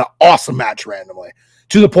and him had an awesome match randomly,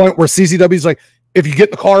 to the point where CZW's like, if you get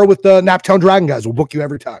in the car with the Naptown Dragon guys, we'll book you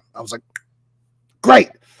every time. I was like, great.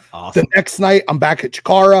 Awesome. The next night I'm back at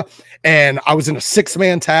Chikara, and I was in a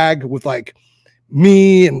 6-man tag with like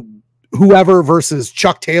me and whoever versus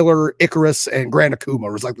Chuck Taylor, Icarus, and Grand Akuma.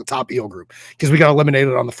 It was like the top heel group because we got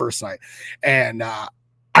eliminated on the first night. And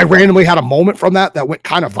I randomly had a moment from that went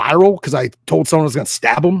kind of viral because I told someone I was going to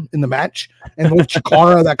stab him in the match. And with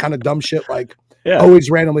Chikara, that kind of dumb shit, like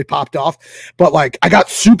always randomly popped off. But like I got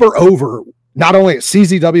super over not only at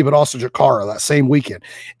CZW, but also Chikara that same weekend.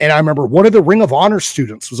 And I remember one of the Ring of Honor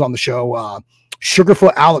students was on the show,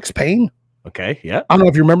 Sugarfoot Alex Payne. Okay, yeah. I don't know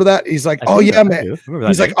if you remember that. He's like, oh yeah, man.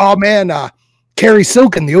 He's like, oh man, Kerry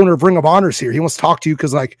Silken, the owner of Ring of Honor, is here. He wants to talk to you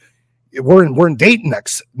because like we're in Dayton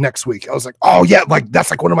next week. I was like, oh yeah, like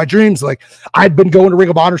that's like one of my dreams. Like I'd been going to Ring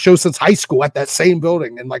of Honor shows since high school at that same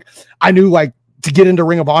building, and like I knew like to get into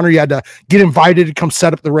Ring of Honor, you had to get invited to come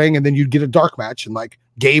set up the ring, and then you'd get a dark match, and like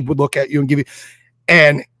Gabe would look at you and give you.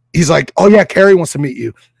 And he's like, oh yeah, Kerry wants to meet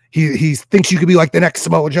you. He thinks you could be like the next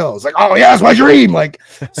Samoa Joe. I was like, oh yeah, that's my dream. Like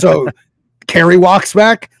so. Kerry walks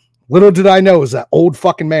back. Little did I know it was that old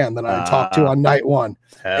fucking man that I had talked to on night 1.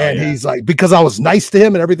 And he's like, because I was nice to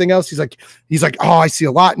him and everything else, he's like, oh, I see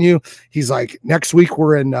a lot in you. He's like, next week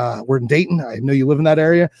we're in Dayton. I know you live in that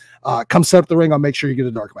area. Come set up the ring. I'll make sure you get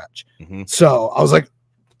a dark match. So I was like,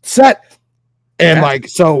 set. And like,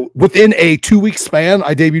 so within a 2-week span,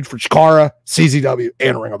 I debuted for Chikara, CZW,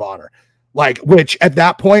 and Ring of Honor. Like, which at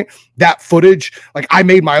that point, that footage, like I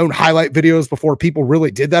made my own highlight videos before people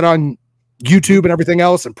really did that on YouTube and everything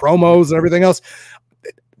else, and promos and everything else.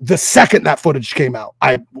 The second that footage came out,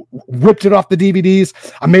 I ripped it off the DVDs.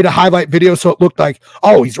 I made a highlight video so it looked like,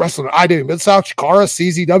 oh, he's wrestling at IW Mid-South, Chikara,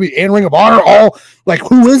 CZW, and Ring of Honor. All like,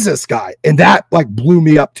 who is this guy? And that like blew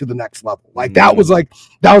me up to the next level. Like that was like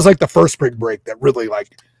the first big break that really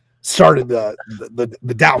like started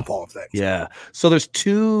the downfall of things. Yeah. So there's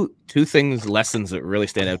two lessons that really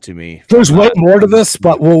stand out to me. There's way more to this,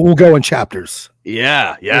 but we'll go in chapters.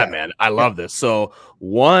 Yeah, man. I love this. So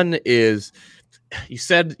one is, you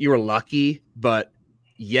said you were lucky, but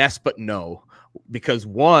yes, but no, because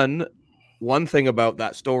one thing about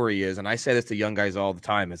that story is, and I say this to young guys all the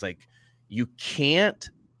time, is like, you can't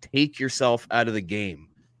take yourself out of the game.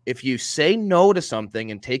 If you say no to something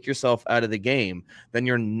and take yourself out of the game, then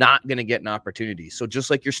you're not going to get an opportunity. So just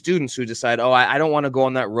like your students who decide, oh, I don't want to go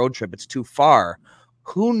on that road trip, it's too far.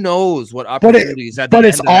 Who knows what opportunities at the end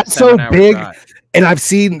of that 7 hour drive. But it's also big. And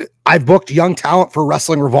I've booked young talent for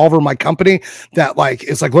Wrestling Revolver, my company, that like,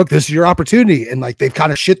 it's like, look, this is your opportunity. And like, they've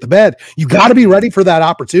kind of shit the bed. You got to be ready for that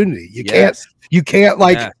opportunity. You can't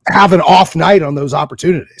like have an off night on those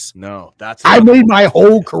opportunities. No, I made my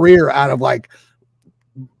whole career out of like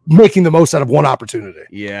making the most out of one opportunity.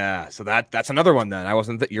 Yeah. So that's another one then.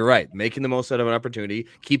 You're right. Making the most out of an opportunity,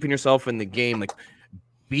 keeping yourself in the game, like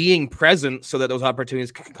being present so that those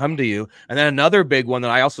opportunities can come to you. And then another big one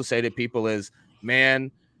that I also say to people is, man,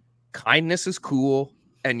 kindness is cool,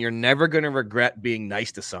 and you're never going to regret being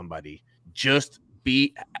nice to somebody. Just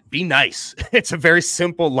be nice. It's a very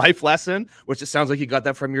simple life lesson, which it sounds like you got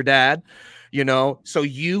that from your dad, you know? So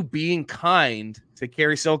you being kind to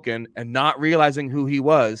Kerry Silken and not realizing who he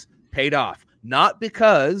was paid off. Not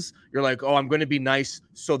because you're like, oh, I'm going to be nice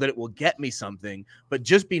so that it will get me something, but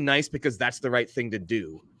just be nice because that's the right thing to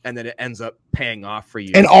do. And then it ends up paying off for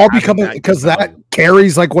you. And all because that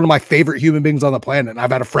Kerry's like one of my favorite human beings on the planet. And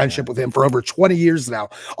I've had a friendship with him for over 20 years now,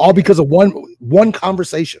 all because of one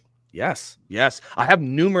conversation. Yes. I have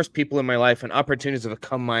numerous people in my life and opportunities that have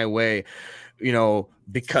come my way, you know,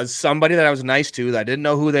 because somebody that I was nice to, that I didn't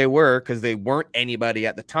know who they were because they weren't anybody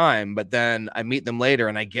at the time, but then I meet them later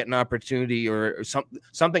and I get an opportunity or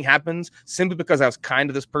something happens simply because I was kind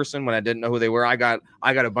to this person when I didn't know who they were. I got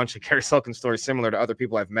a bunch of Kerry Silken stories similar to other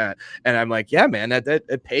people I've met. And I'm like, yeah, man,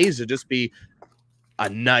 it pays to just be a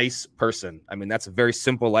nice person. I mean, that's a very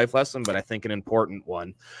simple life lesson, but I think an important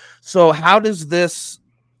one. So how does this...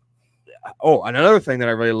 Oh, another thing that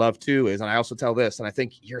I really love too is, and I also tell this, and I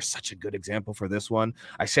think you're such a good example for this one.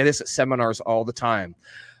 I say this at seminars all the time.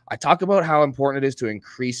 I talk about how important it is to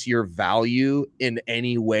increase your value in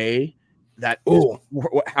any way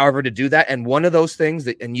however to do that. And one of those things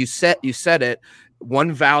that, and you said it,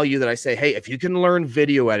 one value that I say, hey, if you can learn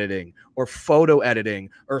video editing or photo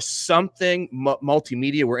editing or something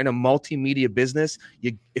multimedia, we're in a multimedia business.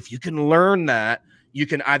 If you can learn that, you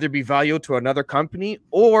can either be valuable to another company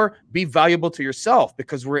or be valuable to yourself,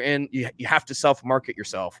 because you have to self-market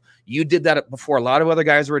yourself. You did that before a lot of other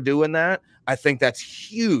guys were doing that. I think that's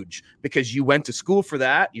huge because you went to school for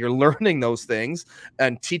that. You're learning those things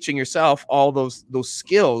and teaching yourself all those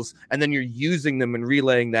skills, and then you're using them and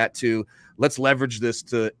relaying that to, let's leverage this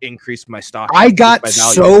to increase my stock. I got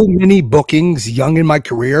so many bookings young in my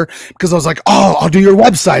career because I was like, oh, I'll do your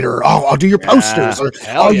website, or I'll do your posters, or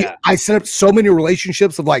I set up so many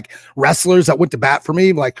relationships of like wrestlers that went to bat for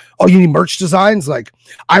me. Like, oh, you need merch designs? Like,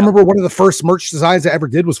 I remember one of the first merch designs I ever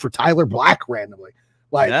did was for Tyler Black randomly.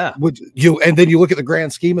 Like, and then you look at the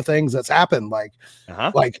grand scheme of things that's happened, like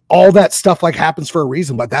all that stuff like happens for a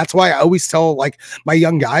reason. But that's why I always tell like my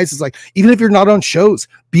young guys is like, even if you're not on shows,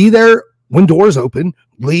 be there when doors open,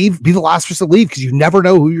 leave, be the last person to leave, because you never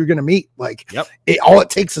know who you're going to meet. Like, all it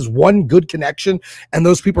takes is one good connection, and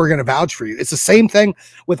those people are going to vouch for you. It's the same thing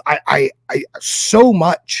with I so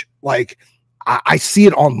much like I see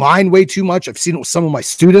it online way too much. I've seen it with some of my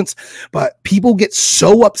students, but people get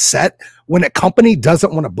so upset when a company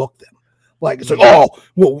doesn't want to book them. Like, it's like, oh,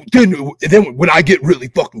 well, then when I get really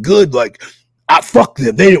fucking good, like, fuck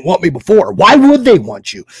them. They didn't want me before. Why would they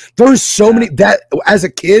want you? There's so many that as a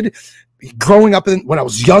kid, growing up when I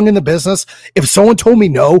was young in the business, if someone told me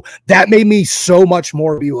no, that made me so much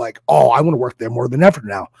more be like, oh, I want to work there more than ever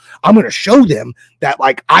now. I'm going to show them that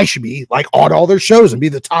like I should be like on all their shows and be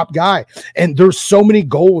the top guy. And there's so many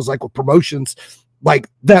goals like with promotions like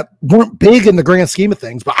that weren't big in the grand scheme of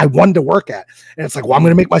things, but I wanted to work at. And it's like, well, I'm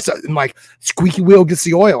going to make myself, and like squeaky wheel gets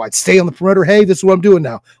the oil. I'd stay on the promoter. Hey, this is what I'm doing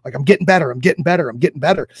now. Like, I'm getting better. I'm getting better. I'm getting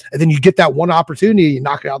better. And then you get that one opportunity, you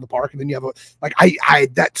knock it out of the park. And then you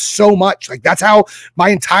have that's so much. Like, that's how my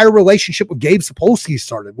entire relationship with Gabe Sapolsky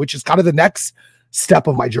started, which is kind of the next step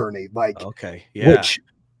of my journey. Like, which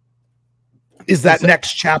is that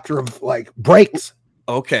next chapter of like breaks.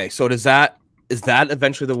 Okay. So is that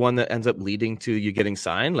eventually the one that ends up leading to you getting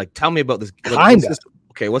signed? Like, tell me about this.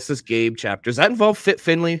 What's this Gabe chapter? Does that involve Fit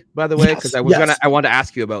Finley, by the way? Because I wanted to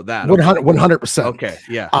ask you about that. 100%. Okay,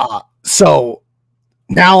 yeah. So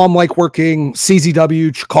now I'm like working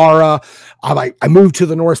CZW, Chikara. I moved to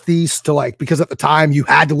the Northeast to like, because at the time you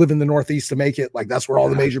had to live in the Northeast to make it. Like that's where all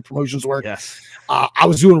the major promotions were. Yes. I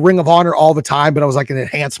was doing Ring of Honor all the time, but I was like an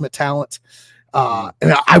enhancement talent.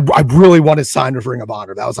 And I really wanted signed with Ring of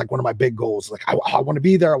Honor. That was like one of my big goals. Like I want to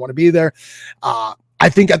be there. I want to be there. I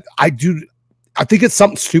think I think it's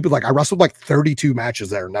something stupid. Like I wrestled like 32 matches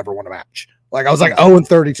there and never won a match. Like I was like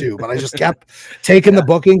 0-32, but I just kept taking the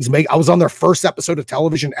bookings. I was on their first episode of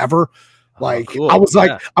television ever. Like cool. I was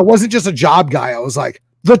like, I wasn't just a job guy. I was like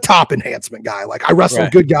the top enhancement guy. Like I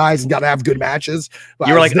wrestled good guys and got to have good matches.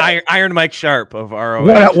 You were like Iron Mike Sharp of ROH.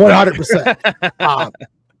 100%.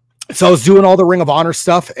 So I was doing all the Ring of Honor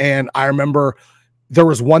stuff, and I remember there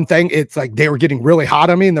was one thing. It's like they were getting really hot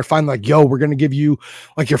on me, and they're finally like, "Yo, we're gonna give you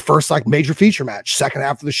like your first like major feature match. Second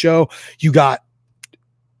half of the show, you got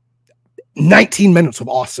 19 minutes with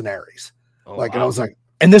Austin Aries." And I was like,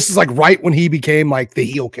 and this is like right when he became like the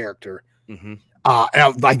heel character. And I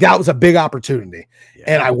was like, that was a big opportunity.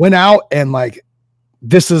 And I went out, and like,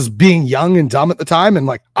 this is being young and dumb at the time, and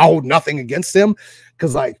like I hold nothing against him,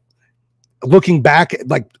 because like looking back,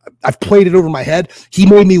 like I've played it over my head. He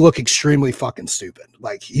made me look extremely fucking stupid.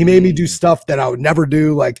 Like he made me do stuff that I would never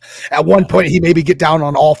do. Like at one point he made me get down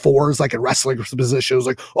on all fours, like in wrestling position. It was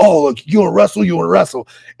like, oh, look, you want to wrestle? You want to wrestle?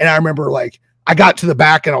 And I remember like I got to the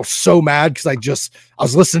back and I was so mad because I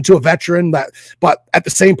was listening to a veteran but at the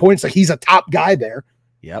same point, it's like he's a top guy there.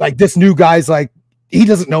 Yeah. Like this new guy's like, he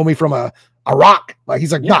doesn't know me from a rock. Like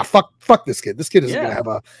he's like, nah, fuck this kid. This kid isn't gonna have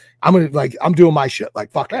I'm doing my shit.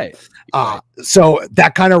 Like fuck it. So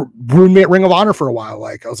that kind of ruined me at Ring of Honor for a while.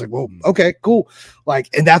 Like I was like, well, okay, cool. Like,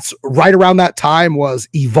 and that's right around that time was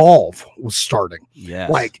Evolve was starting. Yeah.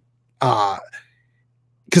 Like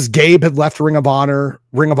because Gabe had left Ring of Honor.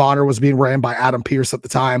 Ring of Honor was being ran by Adam Pearce at the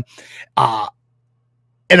time.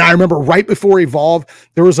 And I remember right before Evolve,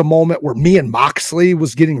 there was a moment where me and Moxley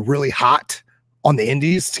was getting really hot on the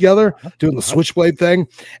indies together, doing the Switchblade thing.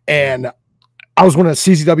 And I was one of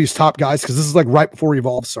CZW's top guys, because this is like right before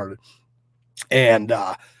Evolve started. And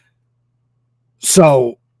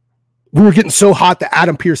so we were getting so hot that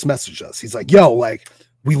Adam Pearce messaged us. He's like, yo, like,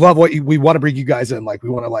 we love we want to bring you guys in. Like, we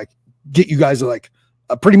want to like get you guys like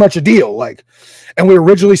pretty much a deal. Like, and we were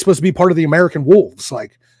originally supposed to be part of the American Wolves.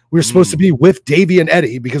 Like, we were supposed to be with Davey and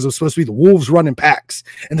Eddie, because it was supposed to be the Wolves running packs.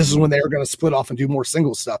 And this is when they were going to split off and do more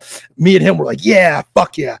single stuff. Me and him were like, yeah,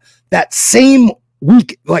 fuck yeah. That same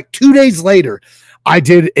week, like 2 days later, I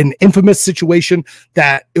did an infamous situation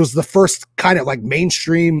that it was the first kind of like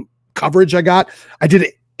mainstream coverage I got. I did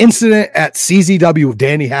an incident at CZW with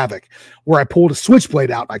Danny Havoc where I pulled a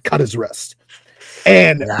switchblade out and I cut his wrist.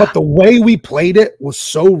 And but the way we played it was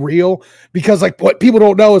so real, because like what people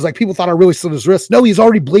don't know is like people thought I really slit his wrist. No, he's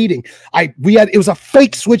already bleeding. It was a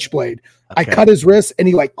fake switchblade. I cut his wrist and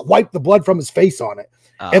he like wiped the blood from his face on it.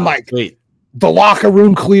 And like the locker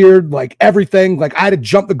room cleared, like everything. Like I had to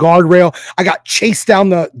jump the guardrail. I got chased down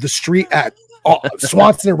the street at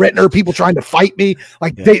Swanson and Rittner, people trying to fight me.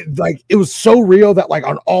 Like it was so real that like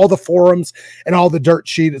on all the forums and all the dirt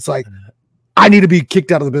sheet, it's like, I need to be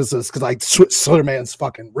kicked out of the business because I slit a man's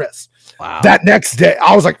fucking wrist. Wow. That next day,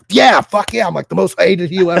 I was like, yeah, fuck yeah. I'm like the most hated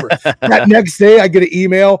heel ever. That next day, I get an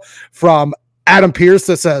email from Adam Pearce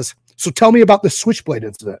that says, so tell me about the switchblade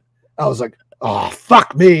incident. I was like, oh,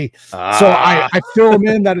 fuck me. So I fill him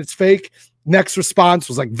in that it's fake. Next response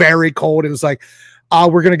was like very cold. It was like,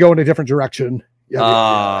 we're going to go in a different direction. So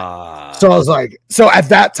I was like, so at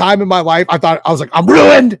that time in my life, I was like, I'm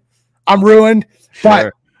ruined. Sure.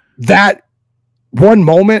 But that one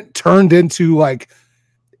moment turned into like,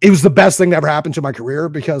 it was the best thing that ever happened to my career,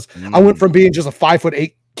 because I went from being just a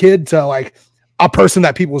 5'8" kid to like a person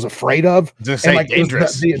that people was afraid of. And like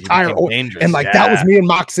dangerous. The entire and like that was me and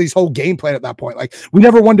Moxley's whole game plan at that point. Like we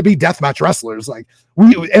never wanted to be deathmatch wrestlers. Like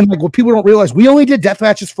what people don't realize, we only did death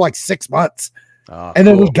matches for like 6 months. And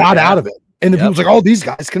then we got out of it. And then people was like, oh, these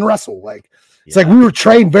guys can wrestle. Like it's like we were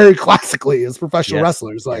trained very classically as professional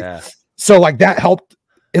wrestlers. Like so like that helped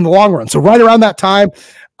in the long run. So right around that time,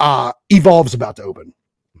 Evolve's about to open.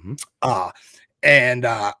 And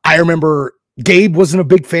I remember Gabe wasn't a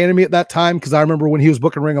big fan of me at that time, because I remember when he was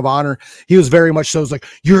booking Ring of Honor, he was very much so, it was like,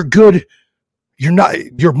 you're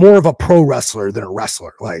more of a pro wrestler than a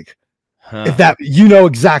wrestler. Like if that, you know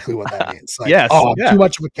exactly what that means. Like, I'm too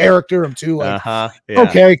much of a character. I'm too like,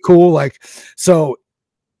 okay, cool. Like, so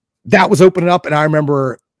that was opening up. And I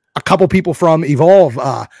remember a couple people from Evolve,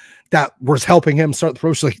 that was helping him start the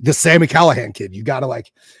promotion, like the Sami Callihan kid. You gotta like,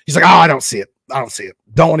 he's like, oh, I don't see it. I don't see it.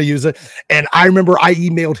 Don't want to use it. And I remember I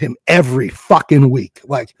emailed him every fucking week.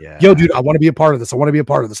 Like, yo, dude, I want to be a part of this. I want to be a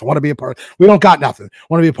part of this. I want to be a part of it. We don't got nothing.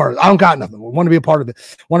 Want to be a part of it. I don't got nothing. We want to be a part of it.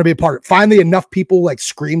 Want to be a part of it. Finally, enough people like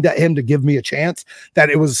screamed at him to give me a chance that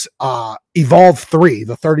it was Evolve 3,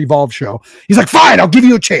 the third Evolve show. He's like, fine, I'll give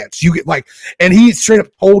you a chance. You get like, and he straight up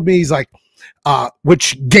told me, he's like,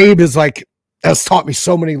 which Gabe is like, has taught me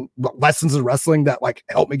so many lessons in wrestling that like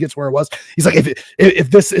helped me get to where I was. He's like,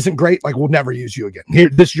 if this isn't great, like we'll never use you again. Here,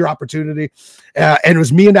 this is your opportunity. And it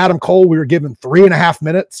was me and Adam Cole. We were given 3.5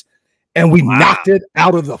 minutes, and we knocked it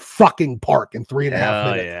out of the fucking park in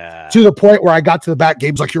 3.5 minutes. To the point where I got to the back.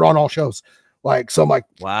 Gabe's like, you're on all shows. Like, so I'm like,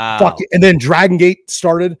 wow. Fuck it. And then Dragon Gate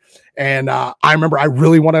started. And I remember I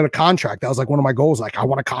really wanted a contract. That was like one of my goals. Like, I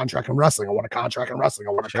want a contract in wrestling. I want a contract in wrestling.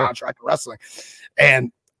 I want a contract in wrestling.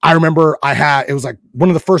 And I remember it was like one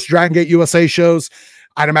of the first Dragon Gate USA shows.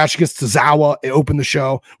 I had a match against Tozawa. It opened the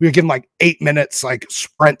show. We were given like 8 minutes, like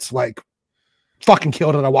sprints, like fucking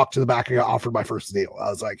killed it. I walked to the back and got offered my first deal. I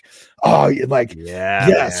was like, oh, like,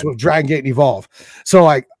 yes, with Dragon Gate and Evolve. So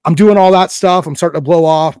like, I'm doing all that stuff. I'm starting to blow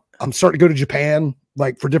off. I'm starting to go to Japan,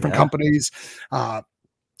 like for different companies.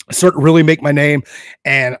 Start to really make my name.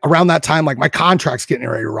 And around that time, like my contract's getting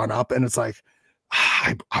ready to run up, and it's like,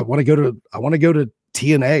 I want to go to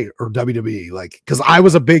TNA or WWE, like, because I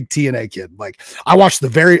was a big TNA kid. Like, I watched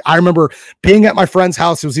I remember being at my friend's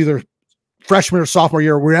house. It was either freshman or sophomore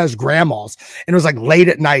year. We had his grandma's, and it was like late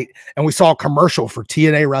at night, and we saw a commercial for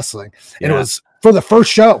TNA wrestling, and it was for the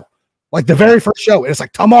first show, like the very first show. And it's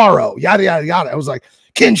like tomorrow, yada yada yada. I was like,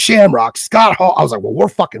 Ken Shamrock, Scott Hall. I was like, well, we're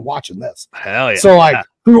fucking watching this. Hell yeah! So like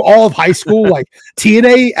through all of high school, like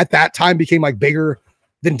TNA at that time became like bigger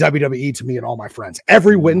than WWE to me and all my friends.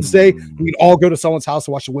 Every Wednesday, we'd all go to someone's house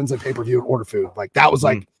to watch the Wednesday pay-per-view and order food. Like that was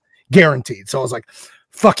like guaranteed. So I was like,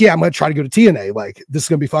 fuck yeah, I'm going to try to go to TNA. Like this is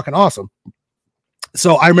going to be fucking awesome.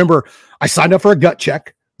 So I remember I signed up for a gut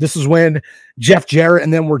check. This is when Jeff Jarrett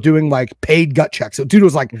and then we're doing like paid gut checks. So dude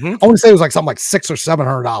was like, I want to say it was like something like $600 or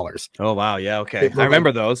 $700. Oh wow. Yeah. Okay. I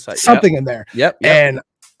remember those. Something in there. Yep. And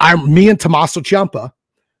me and Tommaso Ciampa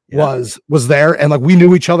was there, and like we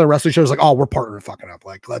knew each other. Wrestling shows like, oh, we're partnering fucking up.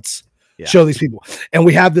 Like, let's show these people. And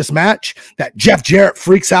we have this match that Jeff Jarrett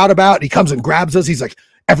freaks out about. And he comes and grabs us. He's like,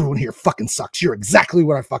 everyone here fucking sucks. You're exactly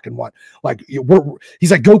what I fucking want. Like,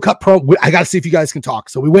 he's like, go cut promo. I got to see if you guys can talk.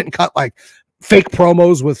 So we went and cut like fake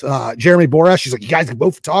promos with Jeremy Borash. He's like, you guys can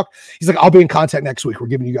both talk. He's like, I'll be in contact next week. We're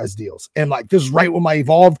giving you guys deals. And like, this is right when my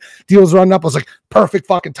Evolve deals running up. I was like, perfect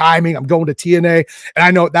fucking timing. I'm going to TNA. And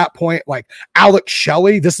I know at that point, like Alex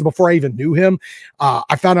Shelley, this is before I even knew him.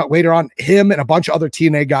 I found out later on him and a bunch of other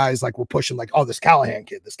TNA guys like were pushing like, oh, this Callihan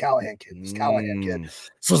kid, this Callihan kid, this Callihan kid.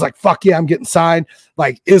 So it's like, fuck yeah, I'm getting signed.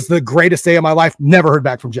 Like, is the greatest day of my life. Never heard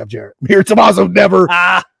back from Jeff Jarrett. Mir Tommaso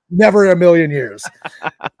never in a million years.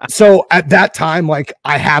 So at that time, like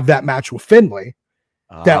I have that match with Finlay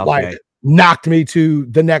that like knocked me to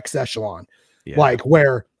the next echelon. Like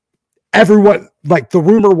where everyone, like the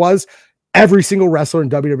rumor was every single wrestler in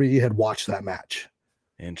WWE had watched that match.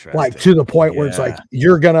 Interesting. Like to the point where it's like,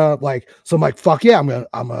 you're gonna like, so I'm like, fuck yeah, I'm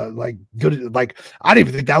gonna like good. Like, I didn't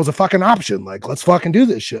even think that was a fucking option. Like, let's fucking do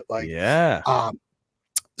this shit. Like,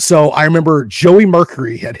 so I remember Joey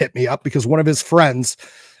Mercury had hit me up because one of his friends,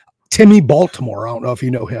 Timmy Baltimore, I don't know if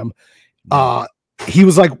you know him. He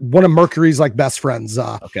was like one of Mercury's like best friends.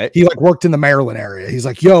 He like worked in the Maryland area. He's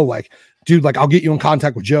like, yo, like, dude, like I'll get you in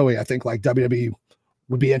contact with Joey. I think like WWE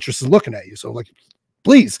would be interested in looking at you. So like,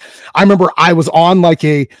 please. I remember I was on like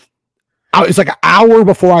it's like an hour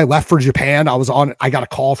before I left for Japan. I got a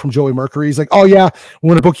call from Joey Mercury. He's like, oh yeah, we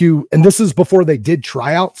want to book you. And this is before they did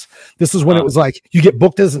tryouts. This is when it was like, you get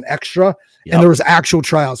booked as an extra and there was actual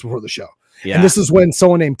tryouts before the show. And this is when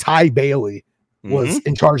someone named Ty Bailey was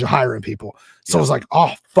in charge of hiring people. So I was like,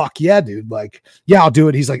 oh, fuck yeah, dude. Like, yeah, I'll do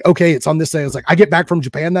it. He's like, okay, it's on this day. I was like, I get back from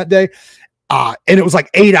Japan that day. And it was like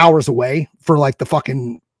 8 hours away for like the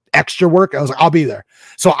fucking extra work. I was like, I'll be there.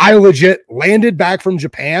 So I legit landed back from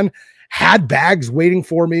Japan, had bags waiting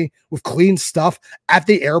for me with clean stuff at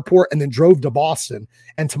the airport, and then drove to Boston.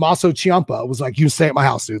 And Tommaso Ciampa was like, you stay at my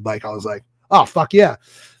house, dude. Like, I was like, oh, fuck yeah.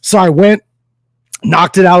 So I went,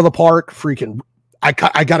 knocked it out of the park. Freaking, I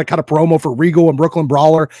got to cut a promo for Regal and Brooklyn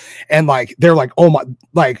Brawler, and like they're like, oh my,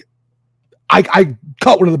 like I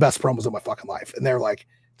cut one of the best promos of my fucking life, and they're like,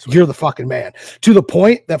 you're the fucking man. To the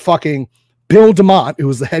point that fucking Bill DeMont, who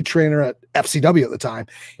was the head trainer at FCW at the time,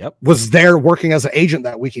 was there working as an agent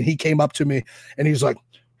that week, and he came up to me and he was like,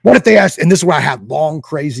 what if they asked? And this is where I had long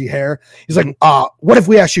crazy hair. He's like, what if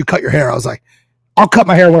we asked you to cut your hair? I was like, I'll cut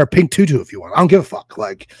my hair and wear a pink tutu if you want. I don't give a fuck.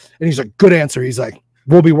 Like, and he's like, good answer. He's like,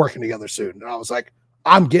 we'll be working together soon. And I was like,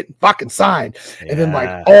 I'm getting fucking signed. Yeah. And then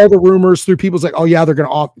like all the rumors through people's like, oh yeah, they're going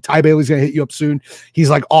to off. Ty Bailey's going to hit you up soon. He's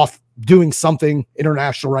like off doing something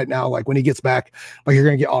international right now. Like when he gets back, like you're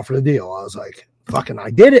going to get offered a deal. I was like, fucking, I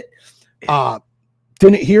did it.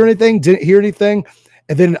 Didn't hear anything.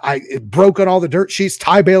 And then it broke on all the dirt sheets.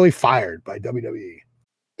 Ty Bailey fired by WWE.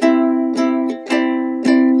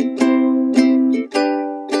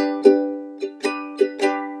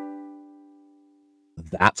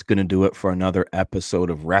 That's going to do it for another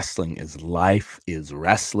episode of Wrestling is Life is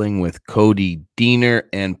Wrestling with Cody Deaner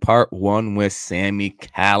and part 1 with Sami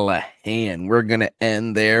Callihan. We're going to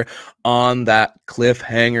end there on that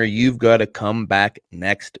cliffhanger. You've got to come back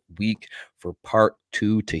next week for part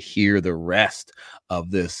 2 to hear the rest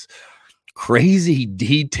of this crazy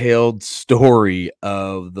detailed story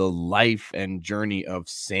of the life and journey of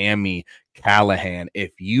Sami Callihan.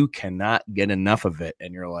 If you cannot get enough of it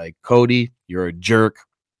and you're like, Cody, you're a jerk,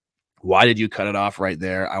 why did you cut it off right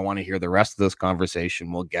there? I want to hear the rest of this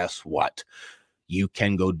conversation. Well, guess what? You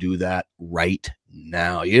can go do that right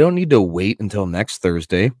now. You don't need to wait until next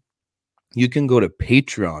Thursday. You can go to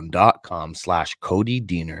patreon.com/Cody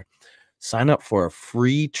Deaner. Sign up for a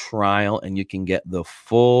free trial and you can get the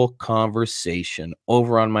full conversation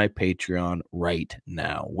over on my Patreon right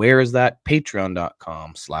now. Where is that?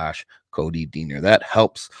 Patreon.com/Cody Deaner. That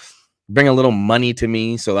helps bring a little money to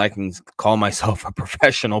me so that I can call myself a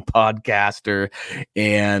professional podcaster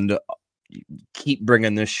and keep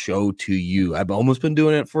bringing this show to you. I've almost been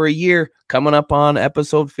doing it for a year, coming up on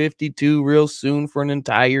episode 52 real soon for an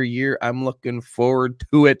entire year. I'm looking forward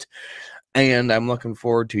to it. And I'm looking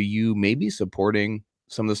forward to you maybe supporting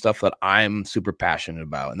some of the stuff that I'm super passionate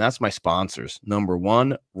about. And that's my sponsors. Number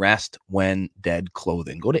 1, Rest When Dead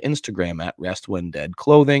Clothing. Go to Instagram at Rest When Dead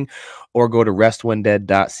Clothing or go to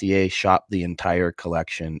restwhendead.ca, shop the entire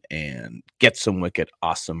collection and get some wicked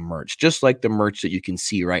awesome merch. Just like the merch that you can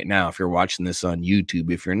see right now if you're watching this on YouTube.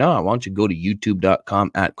 If you're not, why don't you go to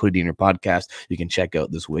youtube.com at Cody Deaner Podcast. You can check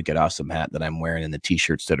out this wicked awesome hat that I'm wearing and the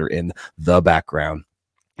t-shirts that are in the background.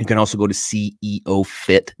 You can also go to ceofit.ca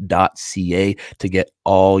to get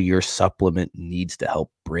all your supplement needs to help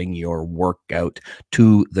bring your workout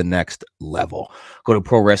to the next level. Go to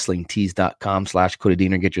prowrestlingtees.com/Cody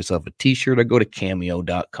Deaner, get yourself a t-shirt, or go to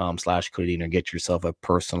cameo.com/Cody Deaner, get yourself a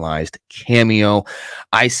personalized cameo.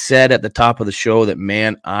 I said at the top of the show that,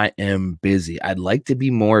 man, I am busy. I'd like to be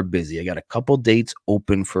more busy. I got a couple dates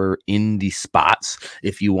open for indie spots.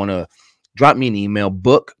 If you want to drop me an email,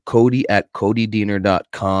 book Cody at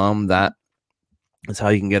CodyDeaner.com. That is how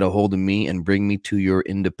you can get a hold of me and bring me to your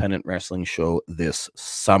independent wrestling show this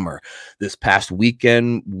summer. This past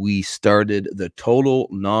weekend, we started the Total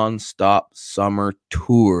Nonstop Summer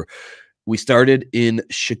Tour. We started in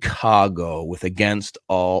Chicago with Against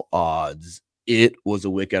All Odds. It was a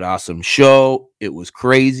wicked awesome show. It was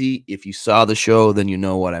crazy. If you saw the show, then you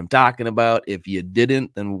know what I'm talking about. If you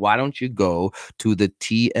didn't, then why don't you go to the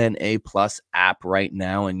TNA Plus app right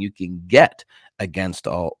now and you can get Against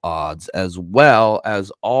All Odds as well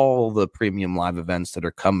as all the premium live events that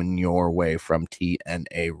are coming your way from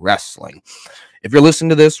TNA Wrestling. If you're listening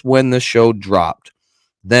to this when the show dropped,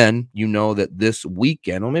 then you know that this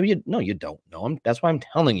weekend, or maybe you don't know. That's why I'm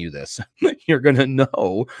telling you this. You're going to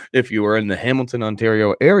know if you are in the Hamilton,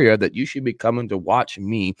 Ontario area that you should be coming to watch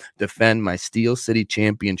me defend my Steel City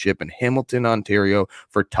Championship in Hamilton, Ontario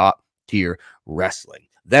for Top Tier Wrestling.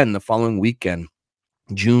 Then the following weekend,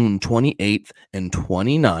 June 28th and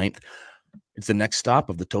 29th, it's the next stop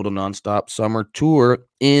of the Total Nonstop Summer Tour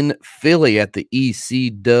in Philly at the EC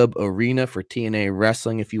Dub Arena for TNA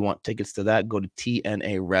Wrestling. If you want tickets to that, go to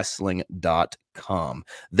tnawrestling.com.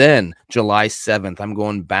 Then July 7th, I'm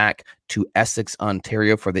going back to Essex,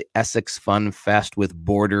 Ontario for the Essex Fun Fest with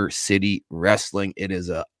Border City Wrestling. It is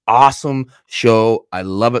an awesome show. I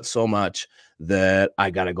love it so much that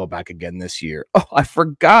I got to go back again this year. Oh, I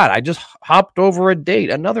forgot. I just hopped over a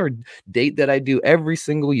date. Another date that I do every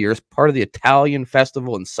single year as part of the Italian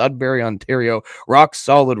Festival in Sudbury, Ontario. Rock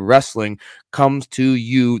Solid Wrestling comes to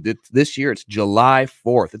you. This year, it's July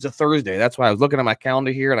 4th. It's a Thursday. That's why I was looking at my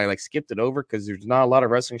calendar here and I skipped it over because there's not a lot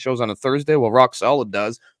of wrestling shows on a Thursday. Well, Rock Solid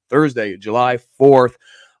does. Thursday, July 4th.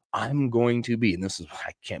 I'm going to be, and this is,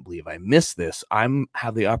 I can't believe I missed this.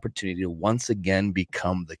 Have the opportunity to once again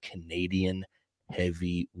become the Canadian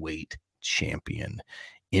heavyweight champion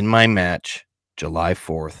in my match, July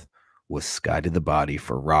 4th, with Sky to the Body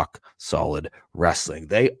for Rock Solid Wrestling.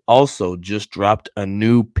 They also just dropped a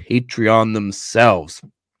new Patreon themselves.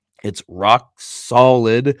 It's Rock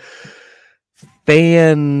Solid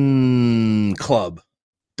Fan Club.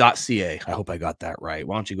 .ca. I hope I got that right.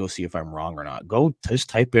 Why don't you go see if I'm wrong or not? Go just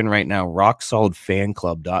type in right now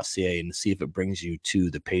rocksolidfanclub.ca and see if it brings you to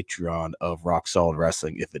the Patreon of Rock Solid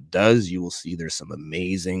Wrestling. If it does, you will see there's some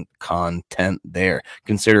amazing content there.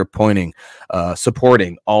 Consider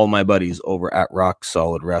supporting all my buddies over at Rock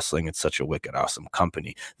Solid Wrestling. It's such a wicked awesome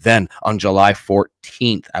company. Then on July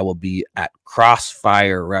 14th, I will be at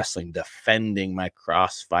Crossfire Wrestling defending my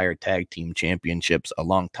Crossfire Tag Team Championships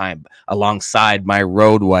alongside my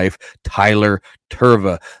road wife, Tyler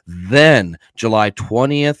Turva. Then July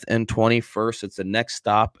 20th and 21st, it's the next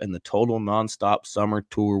stop in the Total Nonstop Summer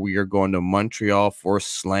Tour. We are going to Montreal for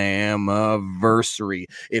Slammiversary.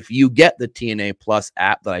 If you get the TNA Plus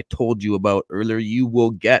app that I told you about earlier, you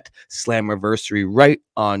will get Slammiversary right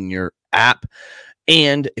on your app.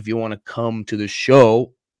 And if you want to come to the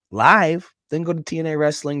show live, then go to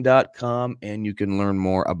tnawrestling.com and you can learn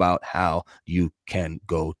more about how you can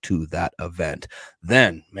go to that event.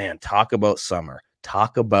 Then, man, talk about summer.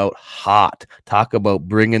 Talk about hot. Talk about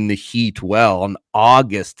bringing the heat. Well, on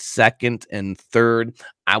August 2nd and 3rd,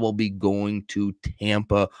 I will be going to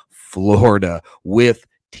Tampa, Florida with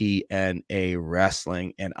TNA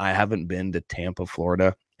Wrestling. And I haven't been to Tampa,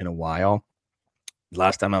 Florida in a while.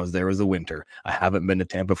 Last time I was there was the winter. I haven't been to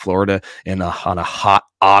Tampa, Florida on a hot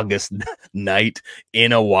August night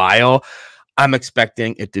in a while. I'm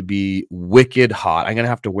expecting it to be wicked hot. I'm going to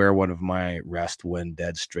have to wear one of my Rest When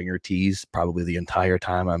Dead stringer tees probably the entire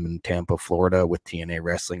time I'm in Tampa, Florida with TNA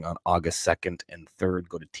Wrestling on August 2nd and 3rd.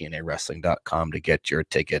 Go to tnawrestling.com to get your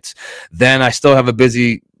tickets. Then I still have a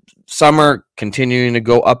busy summer continuing to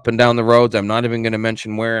go up and down the roads. I'm not even going to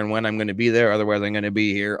mention where and when I'm going to be there. Otherwise, I'm going to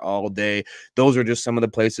be here all day. Those are just some of the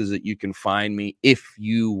places that you can find me if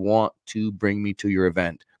you want to bring me to your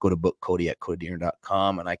event. Go to book Cody at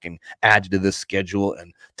codydiener.com and I can add you to this schedule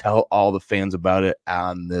and tell all the fans about it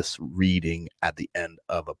on this reading at the end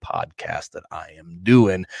of a podcast that I am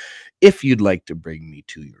doing. If you'd like to bring me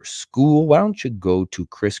to your school, why don't you go to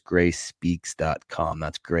chrisgrayspeaks.com.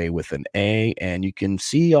 That's Gray with an A, and you can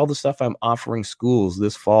see all the stuff I'm offering schools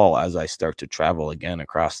this fall as I start to travel again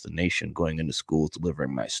across the nation, going into schools,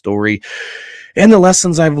 delivering my story and the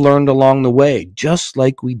lessons I've learned along the way, just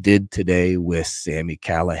like we did today with Sami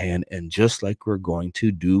Callihan, and just like we're going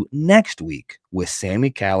to do next week with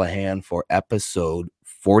Sami Callihan for episode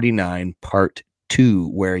 49, part 2,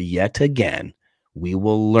 where yet again, we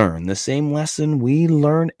will learn the same lesson we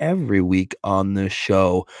learn every week on this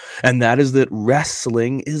show, and that is that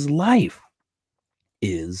wrestling is life,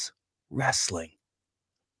 is wrestling.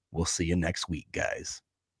 We'll see you next week, guys.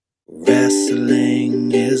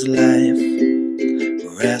 Wrestling is life.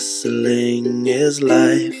 Wrestling is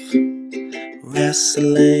life.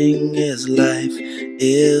 Wrestling is life,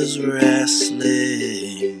 is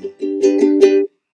wrestling.